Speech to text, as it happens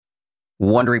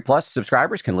Wondery Plus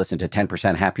subscribers can listen to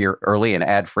 10% Happier early and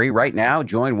ad-free right now.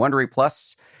 Join Wondery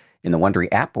Plus in the Wondery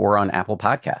app or on Apple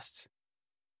Podcasts.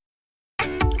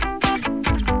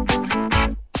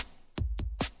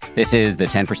 This is the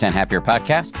 10% Happier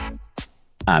podcast.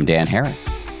 I'm Dan Harris.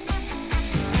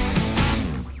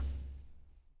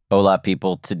 Hola,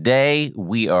 people. Today,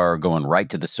 we are going right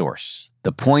to the source,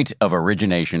 the point of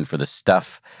origination for the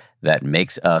stuff that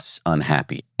makes us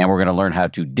unhappy. And we're going to learn how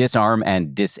to disarm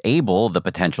and disable the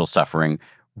potential suffering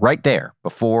right there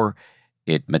before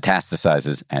it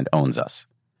metastasizes and owns us.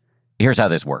 Here's how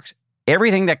this works.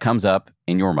 Everything that comes up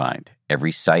in your mind,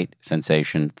 every sight,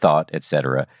 sensation, thought,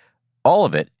 etc., all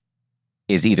of it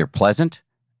is either pleasant,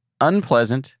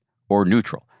 unpleasant, or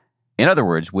neutral. In other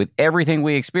words, with everything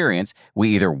we experience, we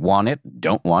either want it,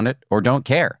 or don't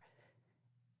care.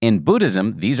 In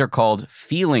Buddhism, these are called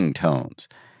feeling tones.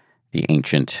 The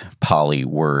ancient Pali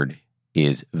word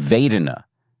is Vedana.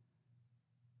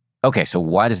 Okay, so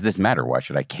why does this matter? Why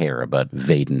should I care about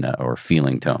Vedana or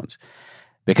feeling tones?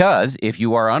 Because if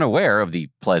you are unaware of the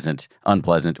pleasant,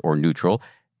 unpleasant, or neutral,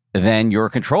 then you're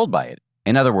controlled by it.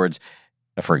 In other words,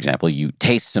 for example, you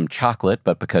taste some chocolate,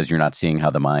 but because you're not seeing how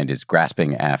the mind is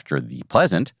grasping after the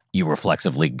pleasant, you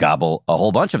reflexively gobble a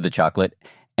whole bunch of the chocolate,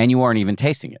 and you aren't even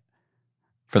tasting it.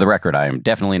 For the record, I am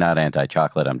definitely not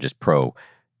anti-chocolate. I'm just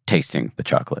pro-tasting the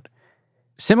chocolate.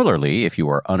 Similarly, if you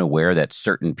are unaware that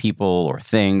certain people or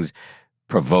things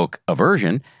provoke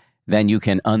aversion, then you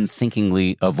can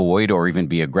unthinkingly avoid or even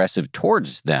be aggressive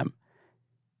towards them.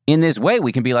 In this way,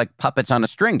 we can be like puppets on a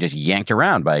string, just yanked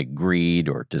around by greed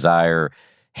or desire,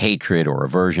 hatred or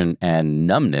aversion, and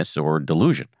numbness or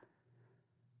delusion.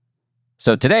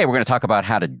 So today we're going to talk about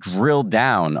how to drill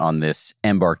down on this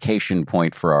embarkation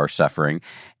point for our suffering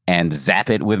and zap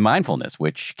it with mindfulness,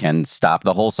 which can stop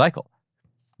the whole cycle.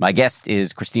 My guest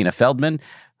is Christina Feldman,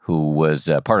 who was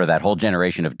part of that whole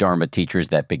generation of Dharma teachers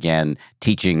that began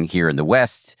teaching here in the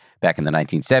West back in the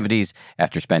 1970s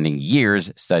after spending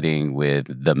years studying with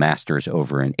the masters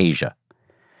over in Asia.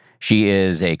 She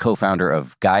is a co-founder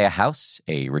of Gaia House,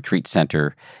 a retreat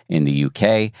center in the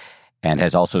UK, and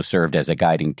has also served as a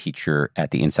guiding teacher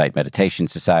at the Insight Meditation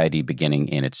Society beginning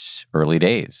in its early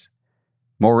days.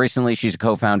 More recently, she's a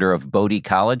co-founder of Bodhi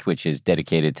College, which is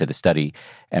dedicated to the study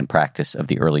and practice of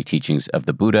the early teachings of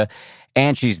the Buddha,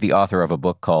 and she's the author of a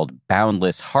book called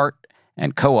Boundless Heart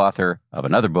and co-author of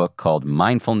another book called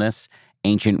Mindfulness,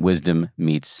 Ancient Wisdom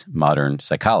Meets Modern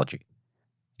Psychology.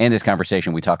 In this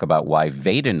conversation, we talk about why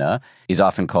Vedana is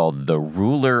often called the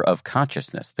ruler of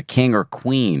consciousness, the king or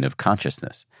queen of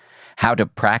consciousness, how to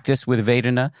practice with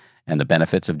Vedana and the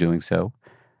benefits of doing so,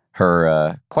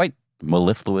 her quite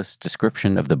mellifluous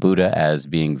description of the Buddha as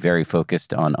being very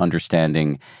focused on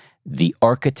understanding the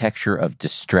architecture of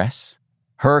distress,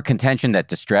 her contention that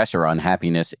distress or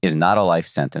unhappiness is not a life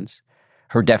sentence,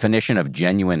 her definition of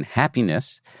genuine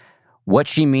happiness, what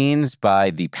she means by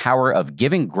the power of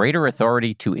giving greater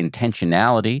authority to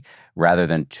intentionality rather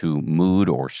than to mood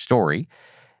or story,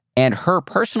 and her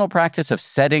personal practice of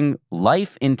setting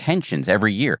life intentions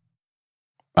every year.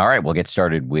 All right, we'll get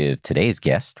started with today's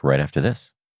guest right after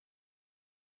this.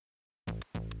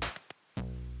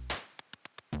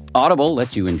 Audible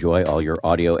lets you enjoy all your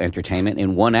audio entertainment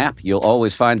in one app. You'll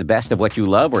always find the best of what you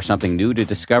love or something new to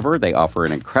discover. They offer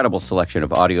an incredible selection of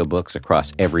audiobooks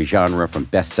across every genre, from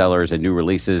bestsellers and new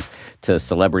releases to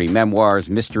celebrity memoirs,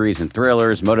 mysteries and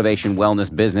thrillers, motivation,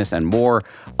 wellness, business, and more.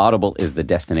 Audible is the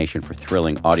destination for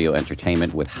thrilling audio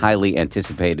entertainment with highly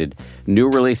anticipated new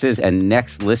releases and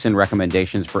next listen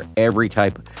recommendations for every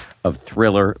type of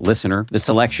thriller listener. The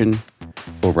selection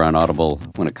over on Audible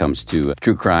when it comes to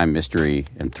true crime, mystery,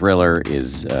 and thriller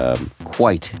is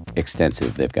quite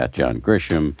extensive. They've got John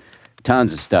Grisham,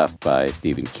 tons of stuff by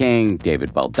Stephen King,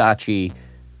 David Baldacci.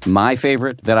 My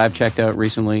favorite that I've checked out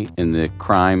recently in the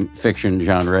crime fiction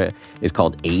genre is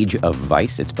called Age of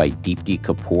Vice. It's by Deepti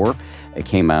Kapoor. It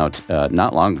came out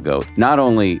not long ago. Not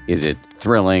only is it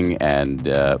thrilling and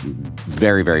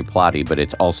very, very plotty, but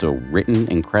it's also written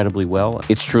incredibly well.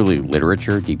 It's truly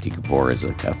literature. Deepti Kapoor is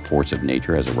a force of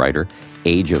nature as a writer.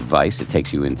 Age of Vice, it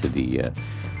takes you into the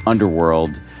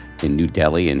underworld in New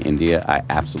Delhi in India. I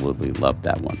absolutely love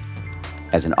that one.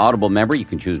 As an Audible member, you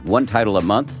can choose one title a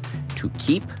month to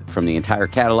keep from the entire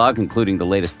catalog, including the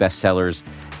latest bestsellers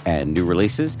and new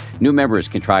releases. New members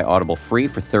can try Audible free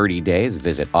for 30 days.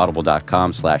 Visit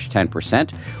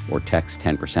audible.com/10% or text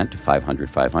 10% to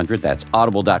 500-500. That's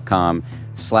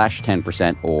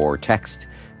audible.com/10% or text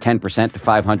 10% to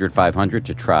 500-500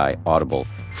 to try Audible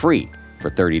free for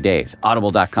 30 days.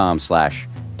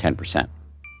 Audible.com/10%.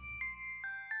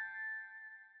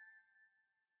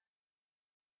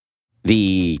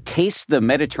 The Taste the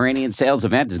Mediterranean sales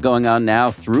event is going on now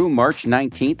through March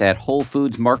 19th at Whole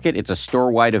Foods Market. It's a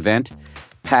store-wide event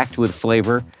packed with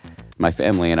flavor. My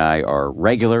family and I are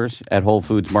regulars at Whole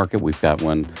Foods Market. We've got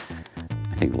one,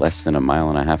 I think, less than a mile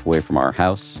and a half away from our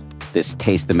house. This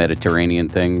Taste the Mediterranean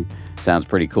thing sounds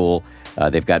pretty cool.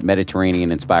 They've got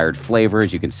Mediterranean-inspired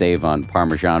flavors. You can save on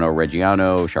Parmigiano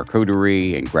Reggiano,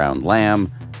 charcuterie, and ground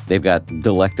lamb. They've got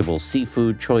delectable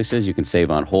seafood choices. You can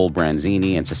save on whole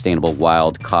branzini and sustainable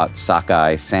wild-caught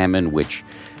sockeye salmon, which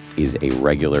is a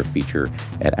regular feature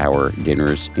at our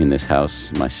dinners in this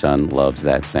house. My son loves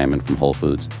that salmon from Whole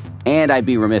Foods. And I'd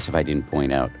be remiss if I didn't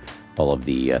point out all of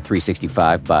the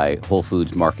 365 by Whole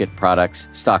Foods Market products.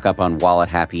 Stock up on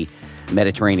wallet-happy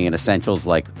Mediterranean essentials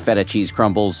like feta cheese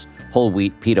crumbles, whole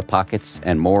wheat pita pockets,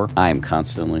 and more. I am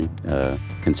constantly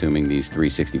consuming these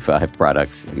 365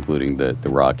 products, including the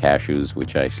raw cashews,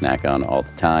 which I snack on all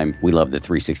the time. We love the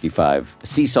 365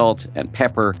 sea salt and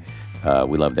pepper.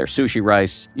 We love their sushi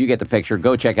rice. You get the picture.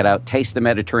 Go check it out. Taste the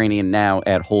Mediterranean now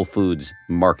at Whole Foods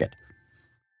Market.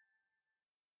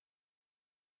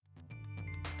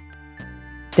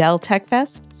 Dell Tech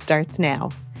Fest starts now.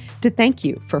 To thank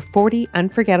you for 40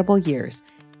 unforgettable years,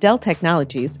 Dell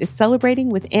Technologies is celebrating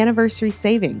with anniversary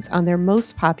savings on their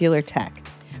most popular tech.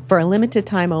 For a limited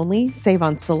time only, save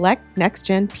on select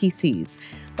next-gen PCs,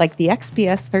 like the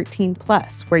XPS 13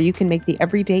 Plus, where you can make the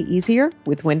everyday easier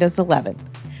with Windows 11.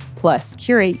 Plus,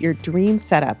 curate your dream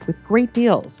setup with great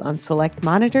deals on select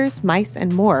monitors, mice,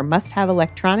 and more must-have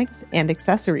electronics and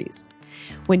accessories.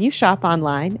 When you shop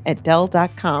online at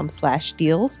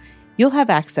Dell.com/deals, you'll have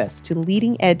access to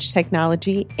leading-edge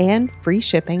technology and free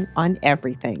shipping on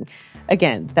everything.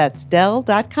 Again, that's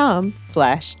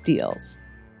Dell.com/deals.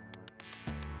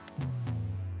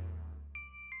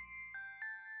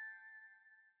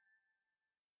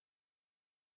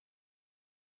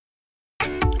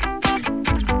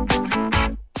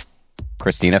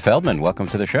 Christina Feldman, welcome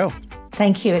to the show.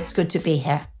 Thank you. It's good to be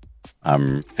here.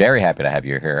 I'm very happy to have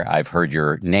you here. I've heard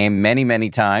your name many,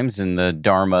 many times in the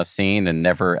Dharma scene and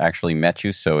never actually met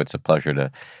you, so it's a pleasure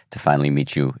to finally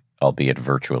meet you, albeit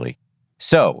virtually.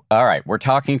 So, all right, we're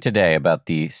talking today about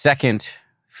the second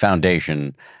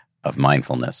foundation of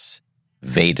mindfulness,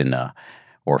 Vedana,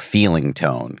 or feeling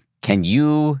tone. Can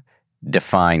you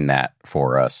define that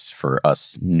for us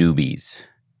newbies?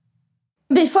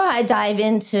 Before I dive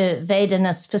into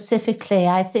Vedana specifically,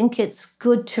 I think it's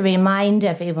good to remind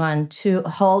everyone to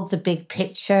hold the big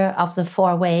picture of the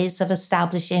four ways of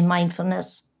establishing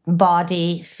mindfulness: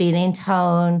 body, feeling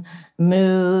tone,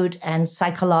 mood, and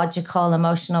psychological,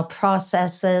 emotional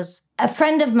processes. A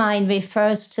friend of mine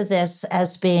refers to this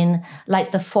as being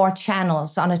like the four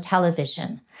channels on a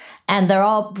television. And they're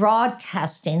all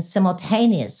broadcasting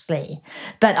simultaneously,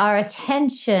 but our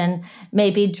attention may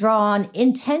be drawn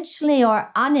intentionally or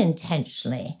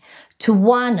unintentionally to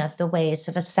one of the ways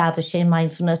of establishing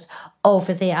mindfulness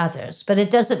over the others. But it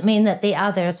doesn't mean that the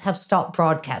others have stopped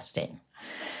broadcasting.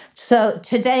 So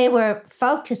today we're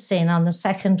focusing on the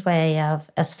second way of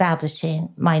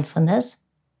establishing mindfulness,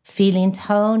 feeling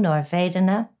tone or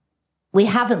Vedana. We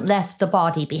haven't left the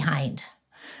body behind.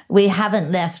 We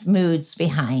haven't left moods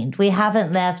behind. We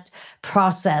haven't left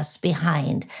process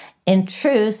behind. In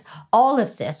truth, all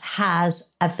of this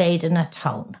has a Vedana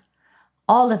tone.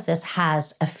 All of this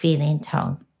has a feeling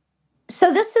tone.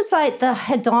 So this is like the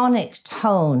hedonic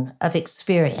tone of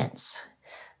experience.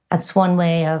 That's one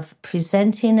way of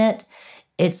presenting it.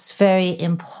 It's very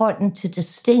important to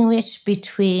distinguish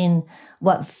between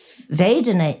what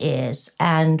Vedana is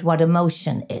and what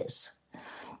emotion is.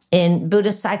 In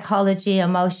Buddhist psychology,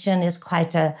 emotion is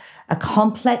quite a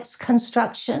complex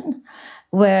construction,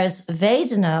 whereas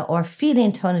Vedana, or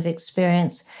feeling tone of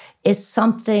experience, is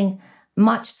something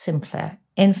much simpler.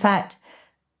 In fact,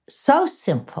 so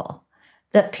simple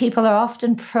that people are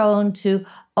often prone to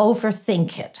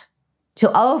overthink it, to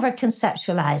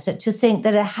overconceptualize it, to think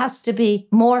that it has to be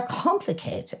more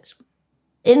complicated.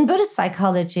 In Buddhist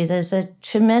psychology, there's a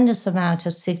tremendous amount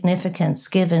of significance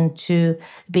given to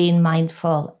being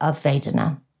mindful of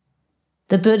Vedana.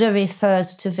 The Buddha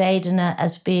refers to Vedana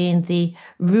as being the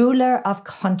ruler of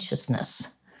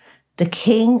consciousness, the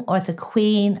king or the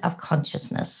queen of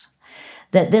consciousness,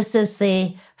 that this is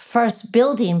the first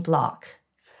building block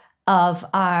of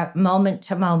our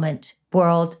moment-to-moment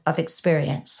world of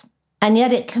experience. And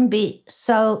yet it can be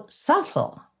so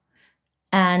subtle,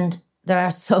 and there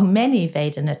are so many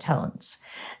Vedana tones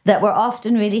that we're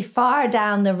often really far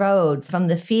down the road from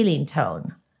the feeling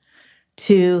tone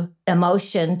to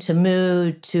emotion, to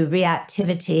mood, to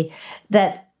reactivity,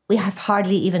 that we have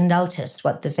hardly even noticed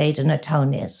what the Vedana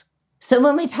tone is. So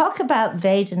when we talk about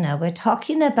Vedana, we're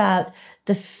talking about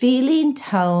the feeling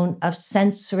tone of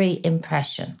sensory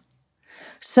impression.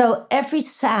 So every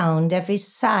sound, every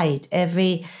sight,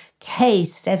 every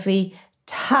taste, every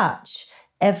touch,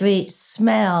 every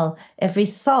smell, every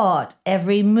thought,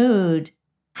 every mood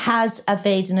has a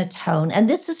Vedana tone. And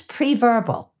this is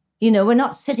pre-verbal. We're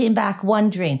not sitting back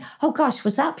wondering, oh gosh,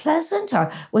 was that pleasant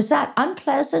or was that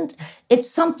unpleasant? It's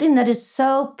something that is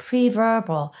so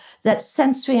pre-verbal that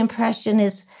sensory impression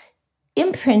is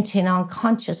imprinting on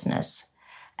consciousness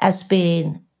as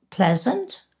being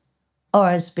pleasant or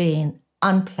as being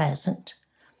unpleasant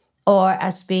or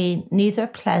as being neither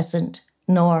pleasant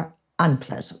nor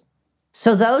unpleasant.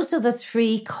 So those are the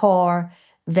three core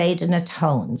Vedana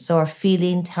tones or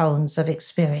feeling tones of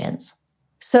experience.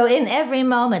 So in every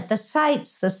moment, the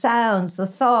sights, the sounds, the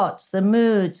thoughts, the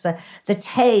moods, the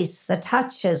tastes, the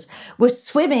touches, we're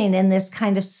swimming in this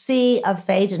kind of sea of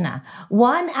Vedana,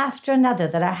 one after another,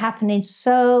 that are happening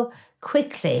so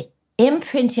quickly,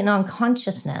 imprinting on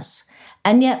consciousness,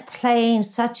 and yet playing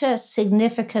such a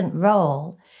significant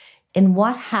role in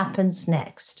what happens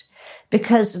next.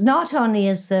 Because not only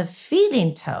is the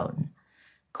feeling tone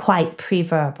quite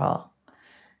pre-verbal,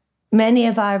 many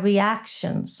of our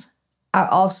reactions are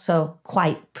also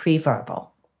quite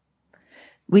pre-verbal.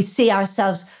 We see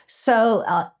ourselves so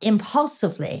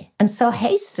impulsively and so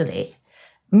hastily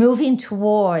moving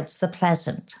towards the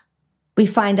pleasant. We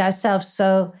find ourselves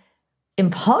so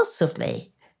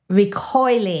impulsively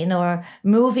recoiling or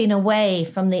moving away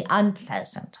from the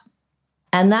unpleasant.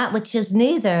 And that which is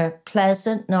neither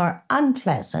pleasant nor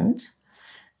unpleasant,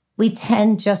 we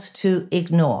tend just to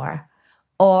ignore,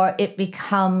 or it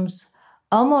becomes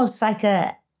almost like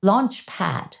a launch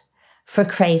pad for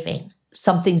craving.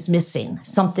 Something's missing,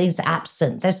 something's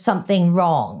absent, there's something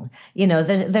wrong,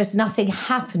 there's nothing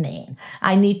happening.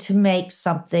 I need to make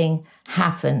something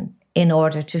happen in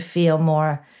order to feel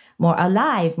more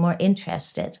alive, more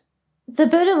interested. The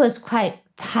Buddha was quite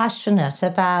passionate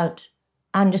about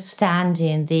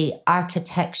understanding the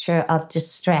architecture of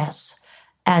distress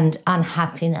and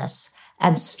unhappiness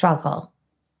and struggle.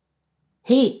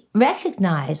 He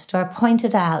recognized or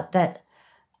pointed out that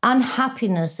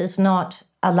unhappiness is not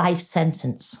a life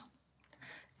sentence.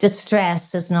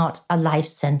 Distress is not a life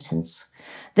sentence.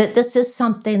 That this is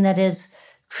something that is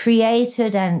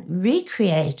created and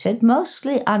recreated,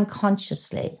 mostly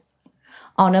unconsciously,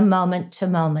 on a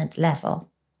moment-to-moment level.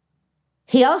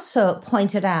 He also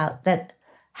pointed out that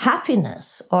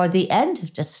happiness, or the end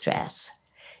of distress,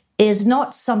 is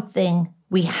not something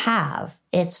we have.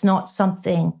 It's not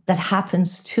something that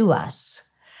happens to us.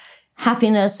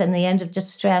 Happiness and the end of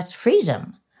distress,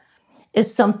 freedom,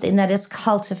 is something that is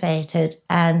cultivated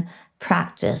and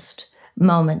practiced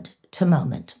moment to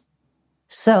moment.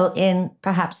 So in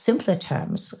perhaps simpler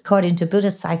terms, according to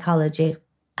Buddhist psychology,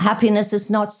 happiness is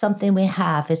not something we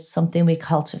have, it's something we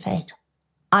cultivate.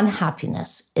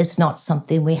 Unhappiness is not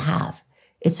something we have,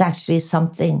 it's actually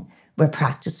something we're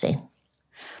practicing.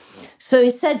 So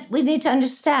he said we need to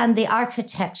understand the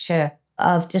architecture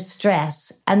of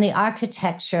distress and the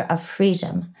architecture of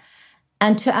freedom.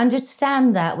 And to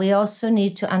understand that, we also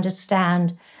need to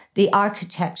understand the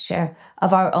architecture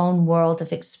of our own world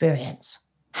of experience,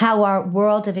 how our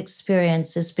world of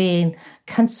experience is being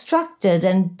constructed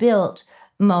and built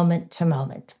moment to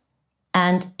moment.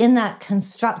 And in that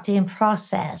constructing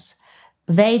process,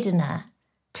 Vedana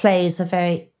plays a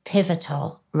very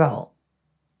pivotal role.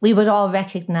 We would all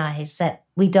recognize that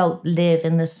we don't live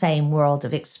in the same world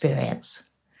of experience.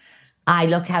 I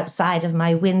look outside of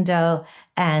my window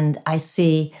and I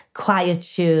see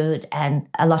quietude and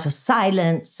a lot of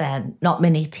silence and not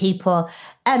many people.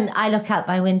 And I look out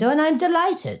my window and I'm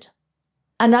delighted.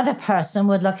 Another person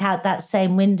would look out that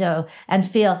same window and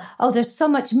feel, oh, there's so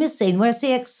much missing. Where's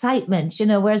the excitement?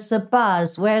 Where's the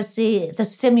buzz? Where's the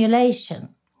stimulation?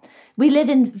 We live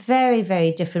in very,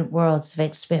 very different worlds of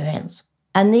experience.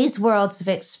 And these worlds of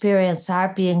experience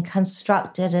are being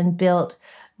constructed and built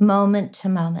moment to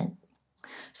moment.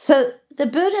 So the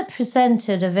Buddha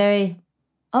presented a very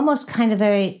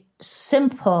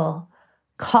simple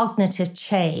cognitive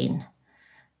chain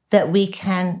that we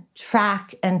can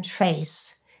track and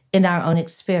trace in our own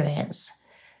experience,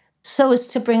 so as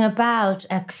to bring about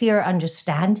a clear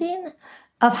understanding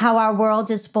of how our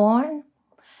world is born,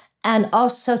 and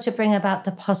also to bring about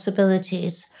the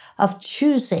possibilities of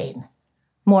choosing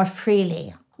more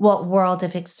freely what world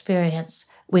of experience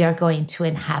we are going to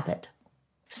inhabit.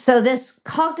 So this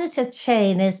cognitive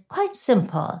chain is quite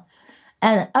simple,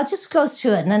 and I'll just go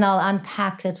through it and then I'll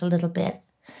unpack it a little bit.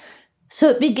 So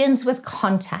it begins with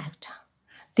contact.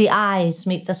 The eyes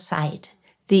meet the sight,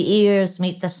 the ears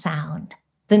meet the sound,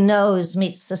 The nose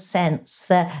meets the sense,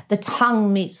 the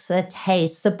tongue meets the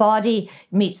taste, the body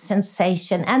meets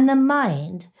sensation, and the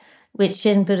mind, which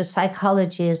in Buddhist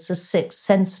psychology is the sixth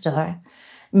sense door,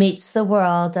 meets the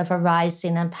world of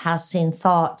arising and passing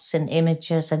thoughts and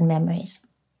images and memories.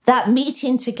 That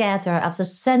meeting together of the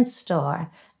sense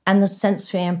door and the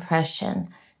sensory impression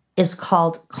is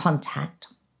called contact.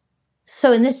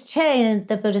 So in this chain,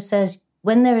 the Buddha says,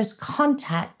 when there is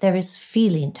contact, there is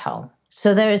feeling tone.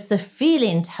 So there is the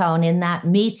feeling tone in that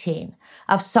meeting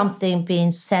of something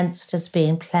being sensed as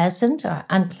being pleasant or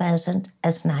unpleasant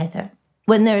as neither.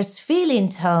 When there is feeling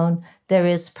tone, there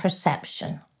is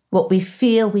perception. What we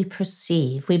feel, we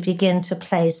perceive. We begin to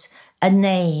place a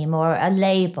name or a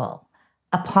label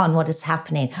upon what is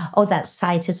happening. Oh, that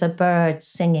sight is a bird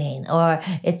singing, or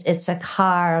it's a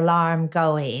car alarm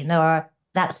going, or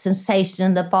that sensation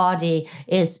in the body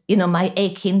is, my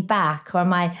aching back or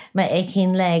my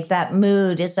aching leg. That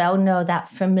mood is, oh no, that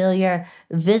familiar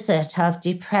visit of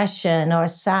depression or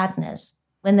sadness.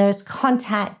 When there's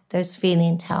contact, there's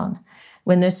feeling tone.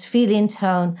 When there's feeling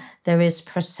tone, there is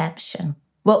perception.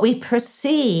 What we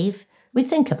perceive, we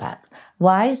think about.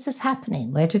 Why is this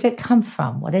happening? Where did it come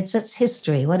from? What is its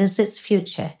history? What is its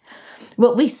future?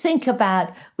 What we think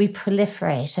about, we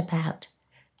proliferate about.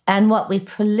 And what we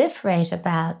proliferate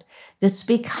about, this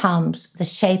becomes the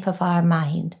shape of our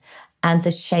mind and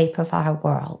the shape of our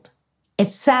world. It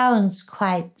sounds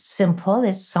quite simple.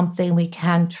 It's something we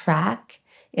can track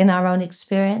in our own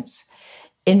experience.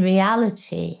 In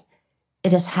reality,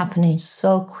 it is happening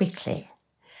so quickly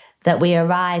that we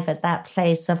arrive at that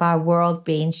place of our world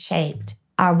being shaped,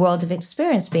 our world of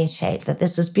experience being shaped, that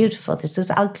this is beautiful, this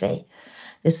is ugly,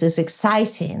 this is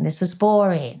exciting, this is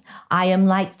boring, I am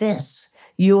like this,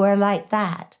 you are like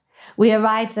that. We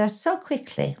arrive there so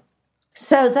quickly.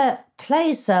 So the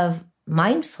place of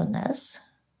mindfulness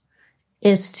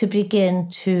is to begin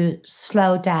to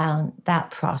slow down that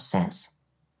process.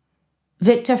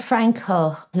 Viktor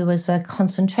Frankl, who was a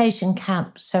concentration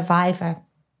camp survivor,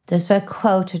 there's a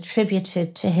quote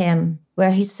attributed to him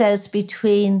where he says,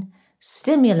 between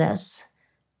stimulus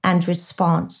and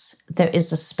response, there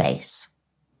is a space.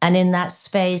 And in that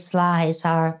space lies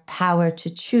our power to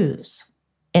choose.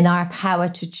 In our power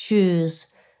to choose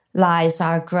lies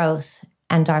our growth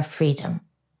and our freedom.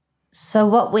 So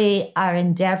what we are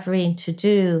endeavoring to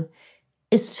do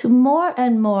is to more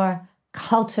and more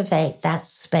cultivate that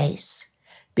space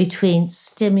between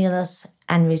stimulus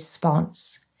and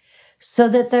response, so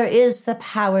that there is the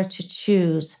power to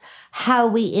choose how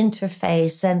we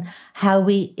interface and how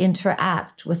we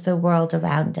interact with the world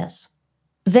around us.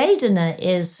 Vedana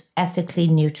is ethically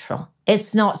neutral.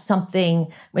 It's not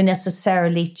something we're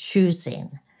necessarily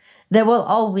choosing. There will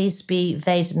always be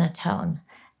Vedana tone.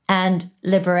 And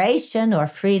liberation or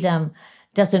freedom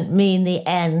doesn't mean the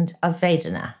end of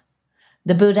Vedana.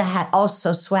 The Buddha had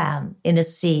also swam in a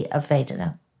sea of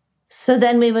Vedana. So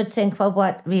then we would think, well,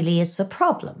 what really is the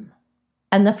problem?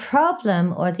 And the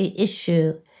problem or the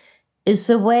issue is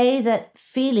the way that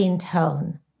feeling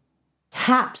tone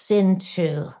taps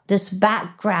into this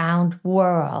background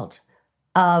world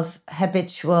of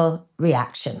habitual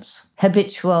reactions,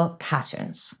 habitual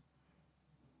patterns.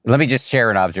 Let me just share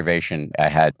an observation I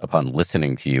had upon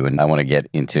listening to you, and I want to get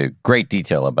into great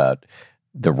detail about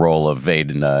the role of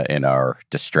Vedana in our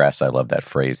distress. I love that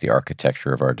phrase, the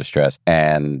architecture of our distress,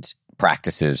 and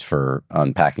practices for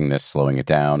unpacking this, slowing it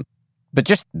down. But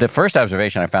just the first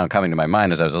observation I found coming to my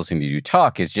mind as I was listening to you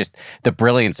talk is just the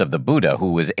brilliance of the Buddha,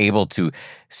 who was able to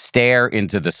stare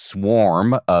into the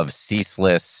swarm of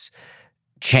ceaseless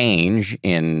change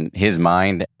in his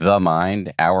mind, the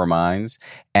mind, our minds,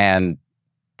 and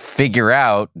figure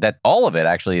out that all of it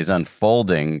actually is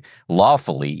unfolding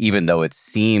lawfully, even though it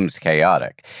seems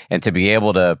chaotic. And to be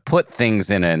able to put things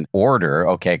in an order,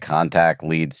 okay, contact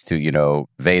leads to,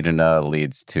 Vedana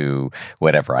leads to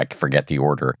whatever, I forget the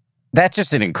order. That's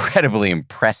just an incredibly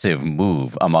impressive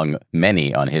move among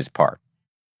many on his part.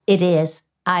 It is.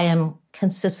 I am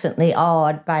consistently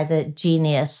awed by the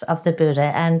genius of the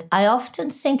Buddha. And I often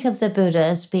think of the Buddha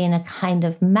as being a kind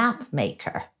of map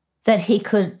maker, that he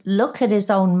could look at his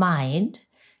own mind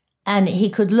and he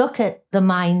could look at the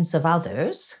minds of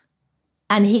others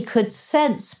and he could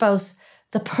sense both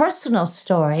the personal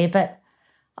story, but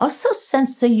also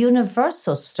sense the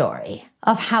universal story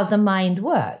of how the mind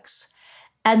works.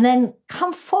 And then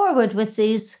come forward with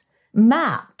these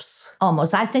maps,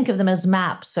 almost. I think of them as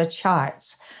maps or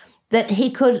charts that he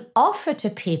could offer to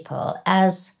people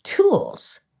as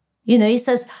tools. He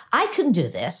says, I can do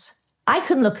this. I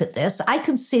can look at this. I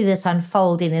can see this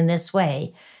unfolding in this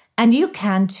way. And you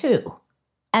can too.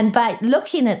 And by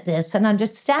looking at this and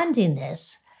understanding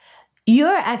this,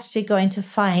 you're actually going to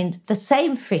find the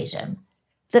same freedom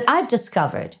that I've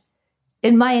discovered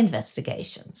in my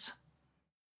investigations.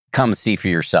 Come see for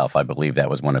yourself. I believe that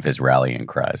was one of his rallying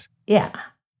cries. Yeah.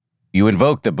 You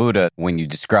invoked the Buddha when you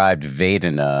described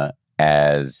Vedana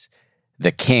as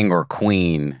the king or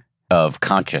queen of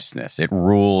consciousness. It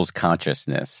rules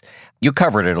consciousness. You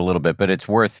covered it a little bit, but it's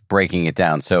worth breaking it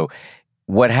down. So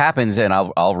what happens, and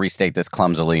I'll restate this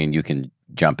clumsily and you can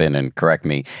jump in and correct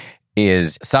me,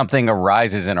 is something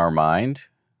arises in our mind.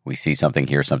 We see something,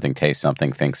 hear something, taste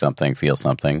something, think something, feel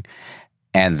something.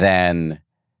 And then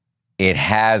it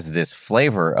has this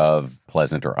flavor of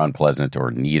pleasant or unpleasant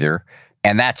or neither.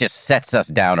 And that just sets us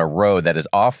down a road that is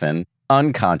often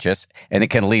unconscious, and it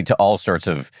can lead to all sorts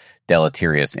of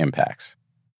deleterious impacts.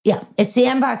 Yeah, it's the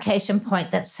embarkation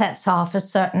point that sets off a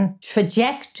certain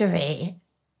trajectory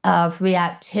of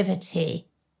reactivity,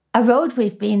 a road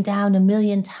we've been down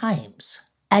 1,000,000 times.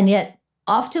 And yet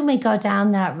often we go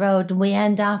down that road and we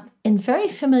end up in very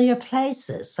familiar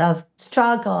places of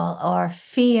struggle or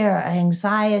fear or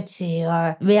anxiety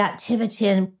or reactivity.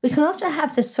 And we can often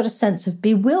have this sort of sense of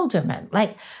bewilderment,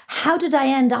 like, how did I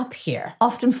end up here?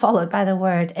 Often followed by the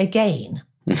word again.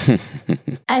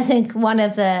 I think one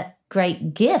of the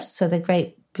great gifts or the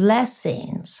great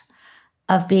blessings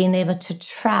of being able to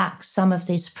track some of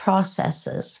these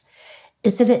processes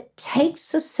is that it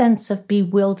takes a sense of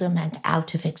bewilderment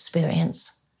out of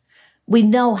experience. We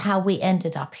know how we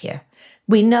ended up here.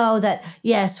 We know that,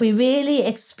 yes, we really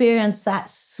experienced that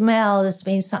smell as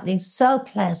being something so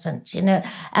pleasant,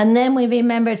 and then we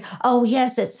remembered, oh,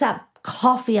 yes, it's that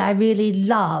coffee I really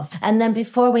love. And then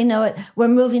before we know it, we're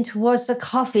moving towards the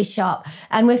coffee shop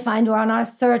and we find we're on our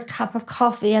 3rd cup of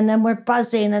coffee and then we're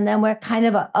buzzing and then we're kind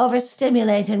of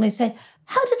overstimulated. And we say,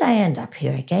 how did I end up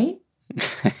here again?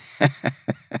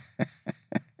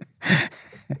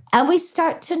 And we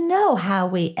start to know how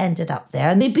we ended up there.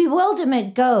 And the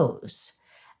bewilderment goes.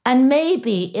 And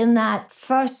maybe in that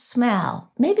first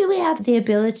smell, maybe we have the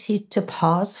ability to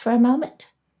pause for a moment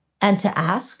and to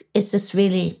ask, is this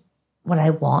really what I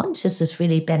want? Is this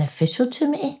really beneficial to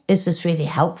me? Is this really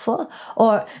helpful?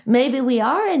 Or maybe we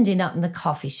are ending up in the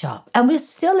coffee shop and we're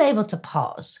still able to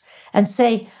pause and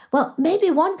say, well,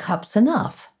 maybe 1 cup's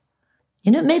enough.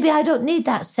 Maybe I don't need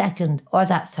that 2nd or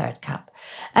that 3rd cup.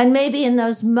 And maybe in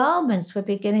those moments, we're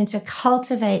beginning to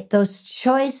cultivate those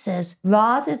choices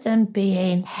rather than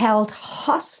being held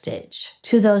hostage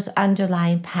to those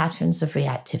underlying patterns of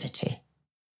reactivity.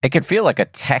 It could feel like a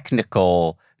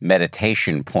technical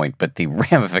meditation point, but the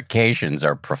ramifications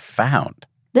are profound.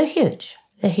 They're huge.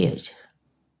 They're huge.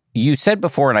 You said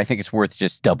before, and I think it's worth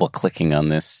just double-clicking on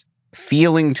this,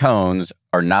 feeling tones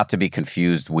are not to be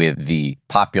confused with the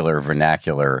popular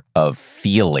vernacular of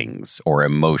feelings or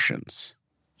emotions.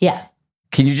 Yeah.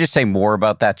 Can you just say more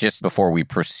about that just before we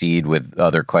proceed with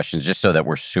other questions, just so that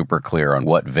we're super clear on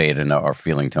what Vedana or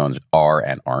feeling tones are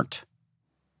and aren't?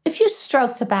 If you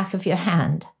stroke the back of your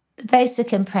hand, the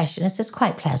basic impression is it's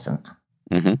quite pleasant.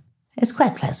 Mm-hmm. It's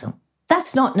quite pleasant.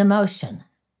 That's not an emotion.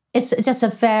 It's just a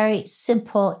very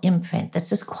simple imprint.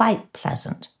 This is quite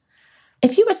pleasant.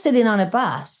 If you were sitting on a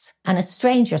bus and a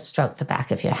stranger stroked the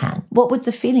back of your hand, what would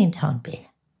the feeling tone be?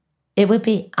 It would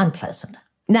be unpleasant.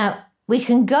 Now, we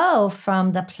can go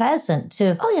from the pleasant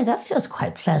to, oh yeah, that feels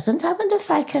quite pleasant. I wonder if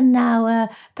I can now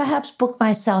perhaps book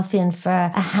myself in for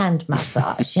a hand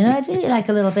massage. I'd really like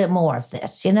a little bit more of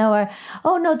this, or,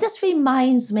 oh no, this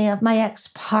reminds me of my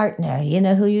ex-partner,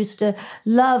 who used to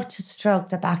love to stroke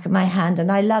the back of my hand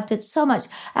and I loved it so much.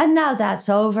 And now that's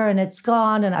over and it's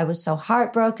gone and I was so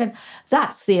heartbroken.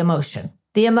 That's the emotion.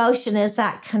 The emotion is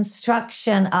that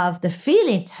construction of the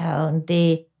feeling tone,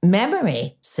 the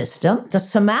memory system, the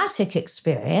somatic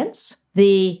experience,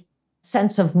 the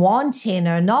sense of wanting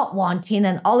or not wanting,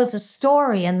 and all of the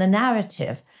story and the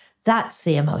narrative. That's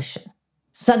the emotion.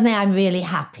 Suddenly I'm really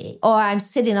happy. Or I'm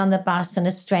sitting on the bus and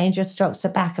a stranger strokes the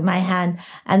back of my hand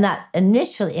and that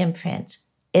initial imprint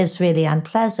is really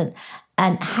unpleasant.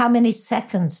 And how many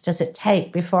seconds does it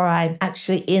take before I'm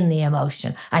actually in the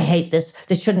emotion? I hate this.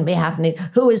 This shouldn't be happening.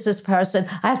 Who is this person?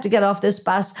 I have to get off this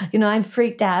bus. I'm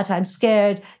freaked out. I'm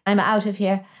scared. I'm out of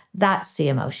here. That's the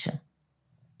emotion.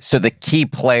 So the key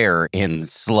player in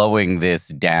slowing this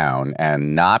down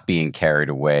and not being carried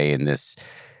away in this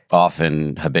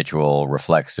often habitual,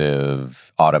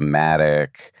 reflexive,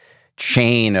 automatic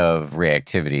chain of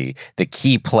reactivity, the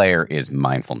key player is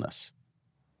mindfulness.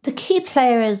 The key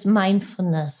player is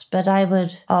mindfulness, but I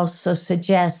would also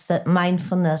suggest that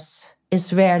mindfulness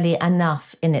is rarely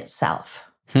enough in itself.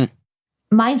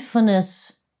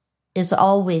 Mindfulness is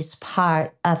always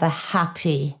part of a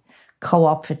happy,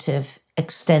 cooperative,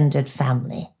 extended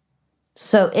family.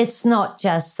 So it's not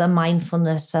just the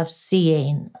mindfulness of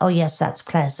seeing, oh, yes, that's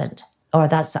pleasant, or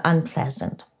that's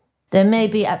unpleasant. There may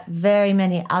be very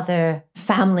many other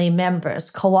family members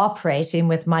cooperating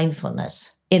with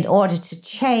mindfulness in order to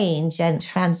change and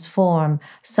transform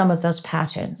some of those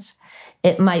patterns.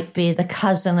 It might be the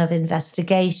cousin of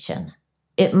investigation.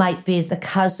 It might be the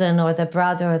cousin or the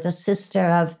brother or the sister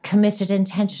of committed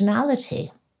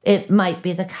intentionality. It might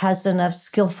be the cousin of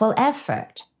skillful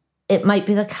effort. It might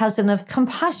be the cousin of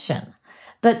compassion.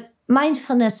 But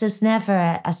mindfulness is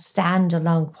never a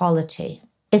standalone quality.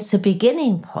 It's a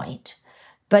beginning point,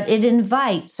 but it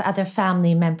invites other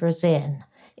family members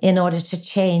in order to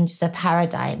change the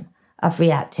paradigm of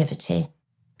reactivity.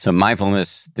 So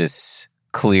mindfulness, this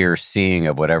clear seeing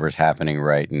of whatever's happening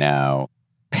right now,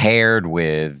 paired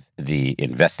with the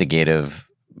investigative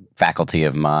faculty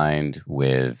of mind,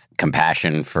 with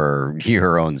compassion for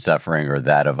your own suffering or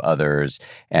that of others,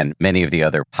 and many of the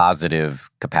other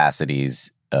positive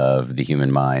capacities of the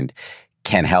human mind,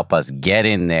 can help us get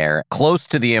in there close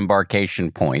to the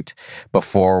embarkation point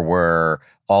before we're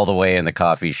all the way in the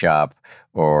coffee shop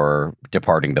or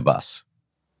departing the bus.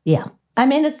 Yeah. I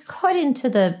mean, according to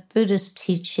the Buddhist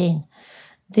teaching,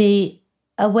 the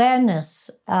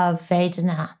awareness of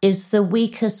Vedana is the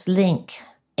weakest link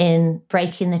in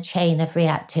breaking the chain of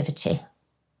reactivity.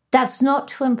 That's not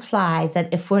to imply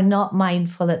that if we're not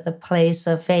mindful at the place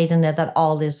of Vedana, that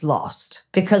all is lost,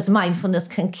 because mindfulness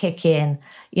can kick in,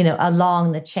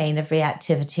 along the chain of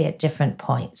reactivity at different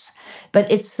points.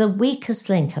 But it's the weakest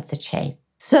link of the chain.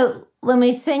 So when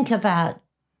we think about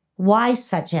why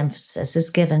such emphasis is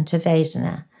given to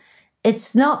Vedana,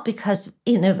 it's not because,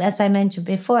 as I mentioned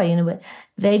before,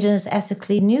 Vedana is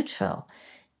ethically neutral.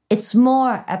 It's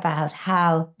more about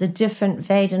how the different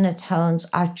Vedana tones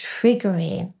are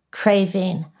triggering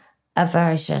craving,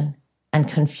 aversion, and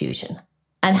confusion,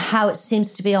 and how it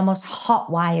seems to be almost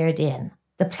hot-wired in.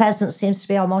 The pleasant seems to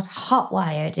be almost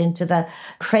hot-wired into the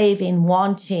craving,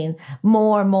 wanting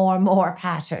more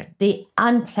pattern. The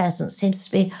unpleasant seems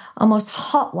to be almost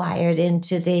hot-wired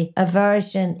into the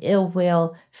aversion, ill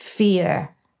will,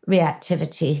 fear,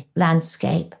 reactivity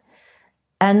landscape.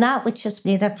 And that which is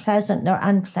neither pleasant nor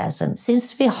unpleasant seems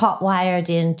to be hot-wired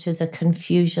into the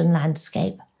confusion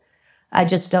landscape. I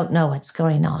just don't know what's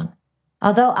going on.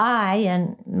 Although I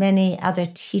and many other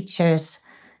teachers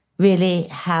really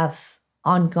have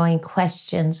ongoing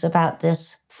questions about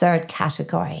this third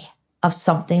category of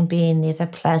something being neither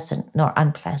pleasant nor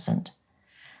unpleasant,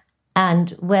 and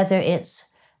whether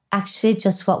it's actually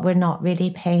just what we're not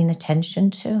really paying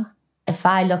attention to. If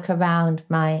I look around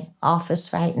my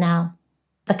office right now,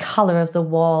 the color of the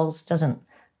walls doesn't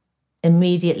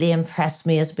immediately impress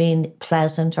me as being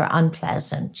pleasant or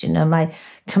unpleasant. My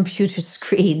computer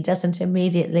screen doesn't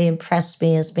immediately impress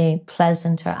me as being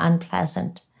pleasant or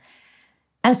unpleasant.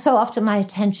 And so often my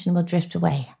attention will drift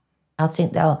away. I'll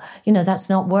think, that's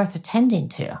not worth attending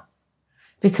to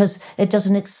because it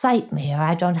doesn't excite me, or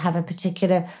I don't have a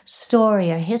particular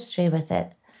story or history with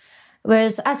it.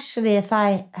 Whereas actually, if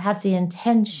I have the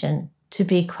intention to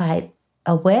be quite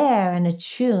aware and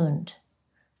attuned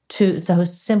to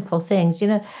those simple things,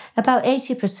 about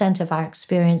 80% of our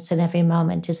experience in every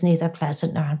moment is neither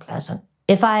pleasant nor unpleasant.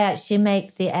 If I actually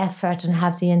make the effort and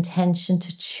have the intention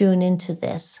to tune into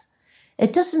this,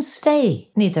 it doesn't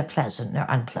stay neither pleasant nor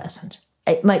unpleasant.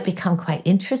 It might become quite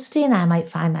interesting. I might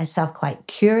find myself quite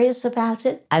curious about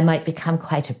it. I might become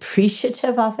quite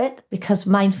appreciative of it, because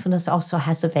mindfulness also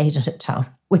has a Vedana tone,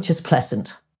 which is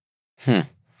pleasant.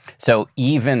 So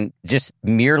even just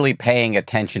merely paying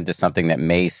attention to something that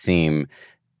may seem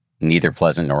neither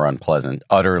pleasant nor unpleasant,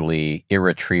 utterly,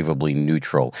 irretrievably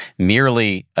neutral,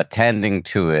 merely attending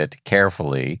to it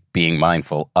carefully, being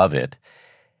mindful of it,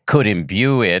 could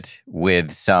imbue it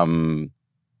with some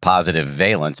positive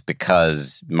valence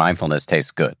because mindfulness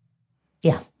tastes good.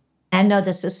 Yeah. I know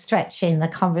this is stretching the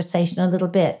conversation a little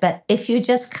bit, but if you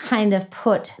just kind of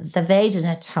put the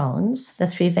Vedana tones, the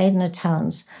three Vedana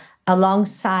tones,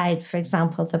 alongside, for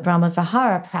example, the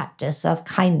Brahmavihara practice of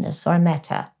kindness or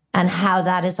metta, and how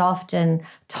that is often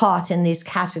taught in these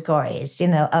categories,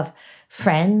 of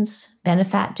friends,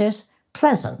 benefactors,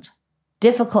 pleasant,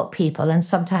 difficult people, and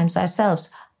sometimes ourselves,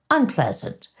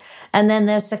 unpleasant. And then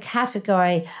there's the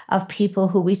category of people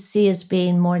who we see as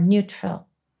being more neutral.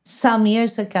 Some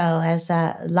years ago, as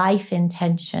a life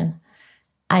intention,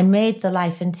 I made the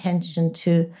life intention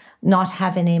to not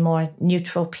have any more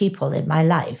neutral people in my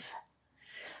life.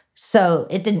 So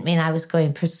it didn't mean I was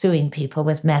going pursuing people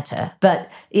with metta, but,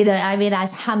 I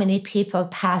realized how many people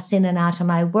pass in and out of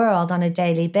my world on a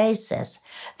daily basis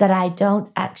that I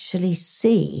don't actually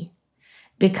see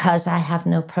because I have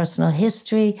no personal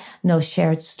history, no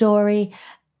shared story,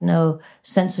 no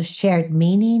sense of shared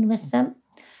meaning with them.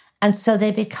 And so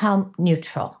they become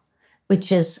neutral,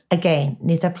 which is, again,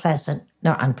 neither pleasant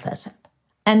nor unpleasant.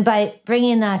 And by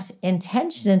bringing that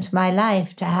intention into my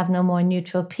life to have no more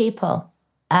neutral people,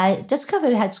 I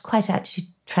discovered it's quite actually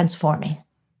transforming.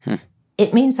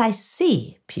 It means I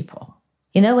see people.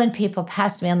 You know, when people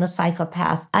pass me on the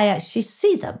psychopath, I actually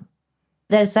see them.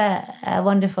 There's a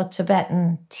wonderful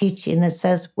Tibetan teaching that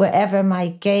says, wherever my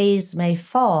gaze may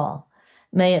fall,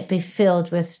 may it be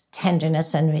filled with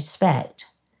tenderness and respect.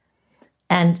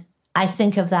 And I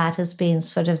think of that as being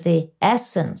sort of the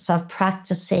essence of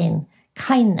practicing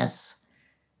kindness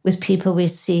with people we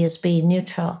see as being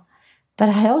neutral. But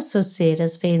I also see it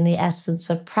as being the essence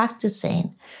of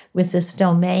practicing with this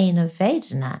domain of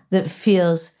Vedana that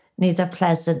feels neither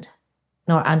pleasant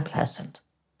nor unpleasant.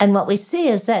 And what we see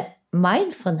is that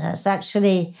mindfulness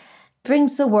actually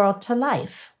brings the world to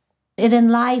life. It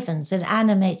enlivens, it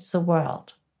animates the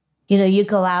world. You know, you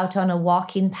go out on a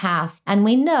walking path, and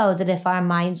we know that if our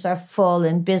minds are full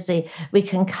and busy, we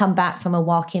can come back from a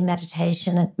walking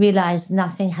meditation and realize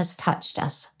nothing has touched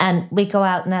us. And we go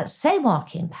out on that same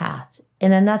walking path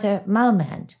in another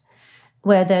moment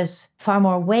where there's far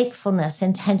more wakefulness,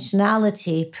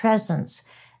 intentionality, presence,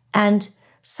 and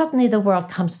suddenly the world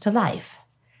comes to life.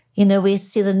 You know, we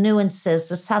see the nuances,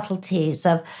 the subtleties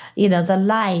of, you know, the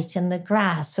light in the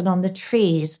grass and on the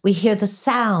trees. We hear the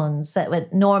sounds that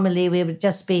we would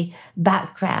just be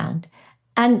background.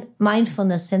 And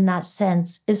mindfulness in that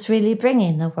sense is really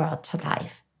bringing the world to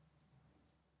life.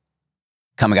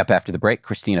 Coming up after the break,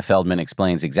 Christina Feldman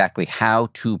explains exactly how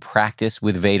to practice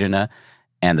with Vedana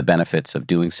and the benefits of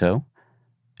doing so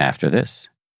after this.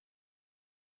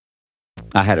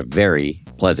 I had a very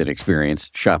pleasant experience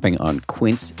shopping on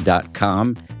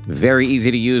Quince.com. Very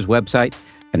easy to use website,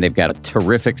 and they've got a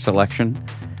terrific selection.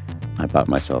 I bought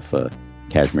myself a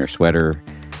cashmere sweater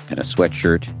and a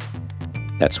sweatshirt.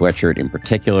 That sweatshirt in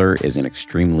particular is in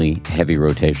extremely heavy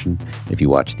rotation. If you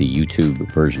watch the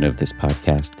YouTube version of this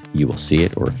podcast, you will see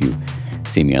it. Or if you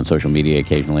see me on social media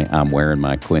occasionally, I'm wearing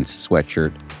my Quince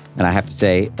sweatshirt. And I have to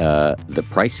say, the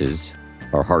prices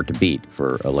are hard to beat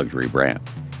for a luxury brand.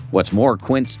 What's more,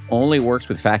 Quince only works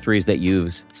with factories that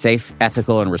use safe,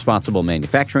 ethical, and responsible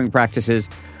manufacturing practices,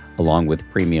 along with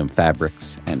premium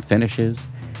fabrics and finishes.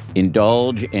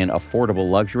 Indulge in affordable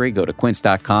luxury. Go to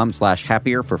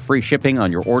quince.com/happier for free shipping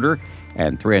on your order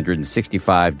and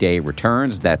 365-day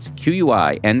returns. That's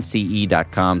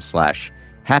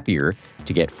QUINCE.com/happier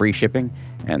to get free shipping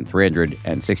and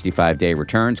 365-day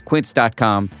returns.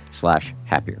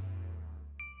 Quince.com/happier.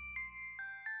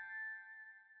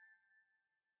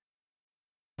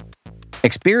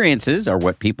 Experiences are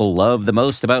what people love the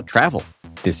most about travel.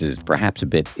 This is perhaps a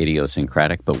bit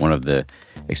idiosyncratic, but one of the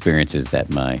experiences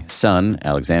that my son,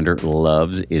 Alexander,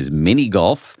 loves is mini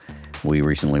golf. We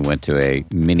recently went to a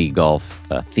mini golf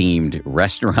themed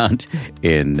restaurant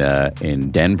in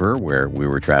Denver where we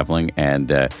were traveling. And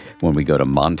when we go to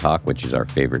Montauk, which is our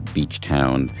favorite beach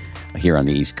town here on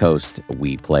the East Coast,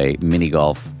 we play mini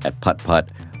golf at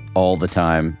putt-putt all the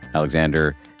time.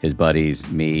 Alexander, his buddies,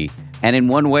 me. And in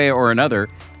one way or another,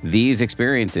 these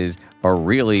experiences are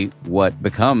really what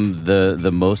become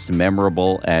the most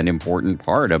memorable and important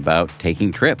part about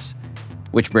taking trips.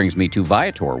 Which brings me to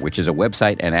Viator, which is a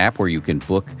website and app where you can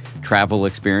book travel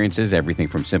experiences, everything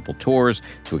from simple tours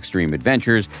to extreme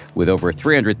adventures. With over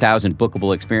 300,000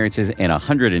 bookable experiences in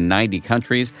 190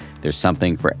 countries, there's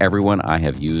something for everyone. I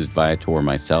have used Viator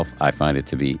myself. I find it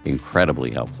to be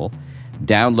incredibly helpful.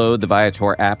 Download the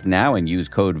Viator app now and use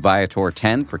code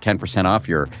Viator10 for 10% off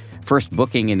your first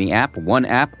booking in the app. One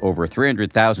app, over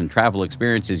 300,000 travel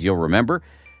experiences you'll remember.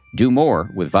 Do more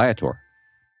with Viator.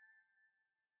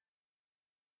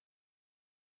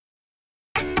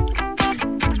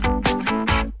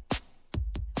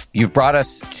 You've brought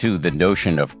us to the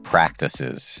notion of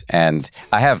practices, and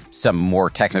I have some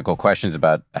more technical questions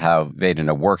about how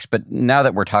Vedana works, but now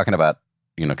that we're talking about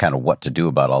kind of what to do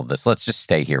about all this, let's just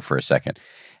stay here for a second.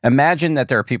 Imagine that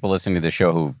there are people listening to the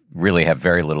show who really have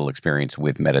very little experience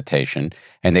with meditation,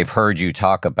 and they've heard you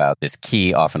talk about this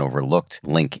key, often overlooked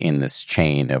link in this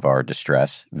chain of our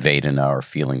distress, Vedana, or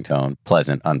feeling tone,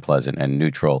 pleasant, unpleasant, and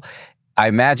neutral. I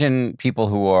imagine people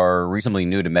who are reasonably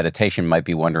new to meditation might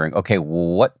be wondering, okay,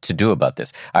 what to do about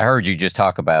this? I heard you just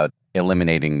talk about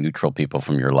eliminating neutral people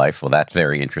from your life. Well, that's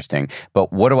very interesting.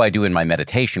 But what do I do in my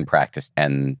meditation practice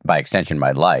and by extension,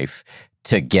 my life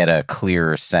to get a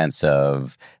clearer sense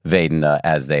of Vedana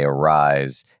as they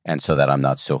arise and so that I'm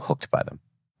not so hooked by them?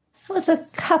 There's a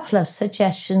couple of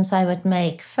suggestions I would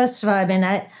make. First of all,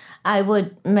 I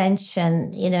would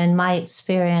mention, in my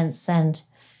experience and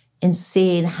in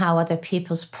seeing how other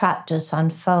people's practice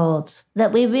unfolds,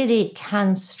 that we really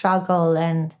can struggle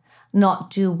and not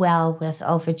do well with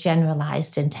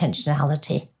overgeneralized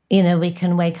intentionality. We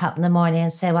can wake up in the morning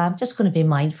and say, well, I'm just going to be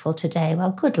mindful today.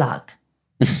 Well, good luck.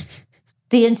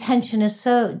 The intention is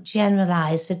so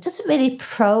generalized, it doesn't really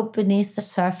probe beneath the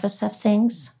surface of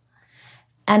things.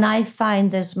 And I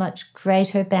find there's much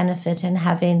greater benefit in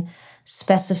having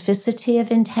specificity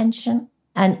of intention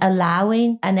and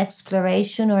allowing an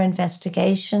exploration or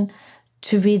investigation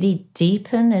to really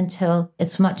deepen until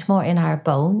it's much more in our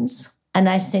bones. And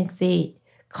I think the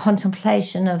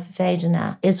contemplation of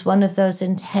Vedana is one of those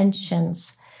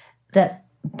intentions that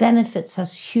benefits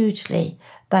us hugely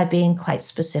by being quite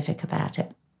specific about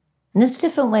it. And there's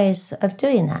different ways of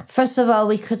doing that. First of all,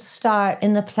 we could start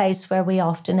in the place where we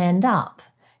often end up,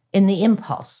 in the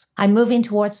impulse. I'm moving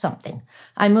towards something.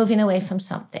 I'm moving away from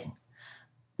something.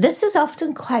 This is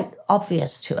often quite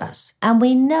obvious to us. And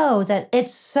we know that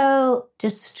it's so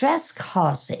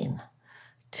distress-causing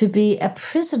to be a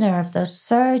prisoner of those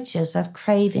surges of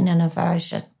craving and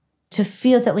aversion, to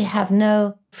feel that we have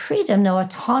no freedom, no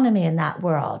autonomy in that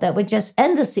world, that we're just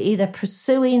endlessly either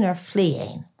pursuing or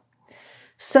fleeing.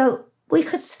 So we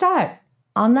could start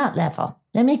on that level.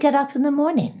 Let me get up in the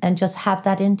morning and just have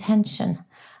that intention.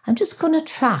 I'm just going to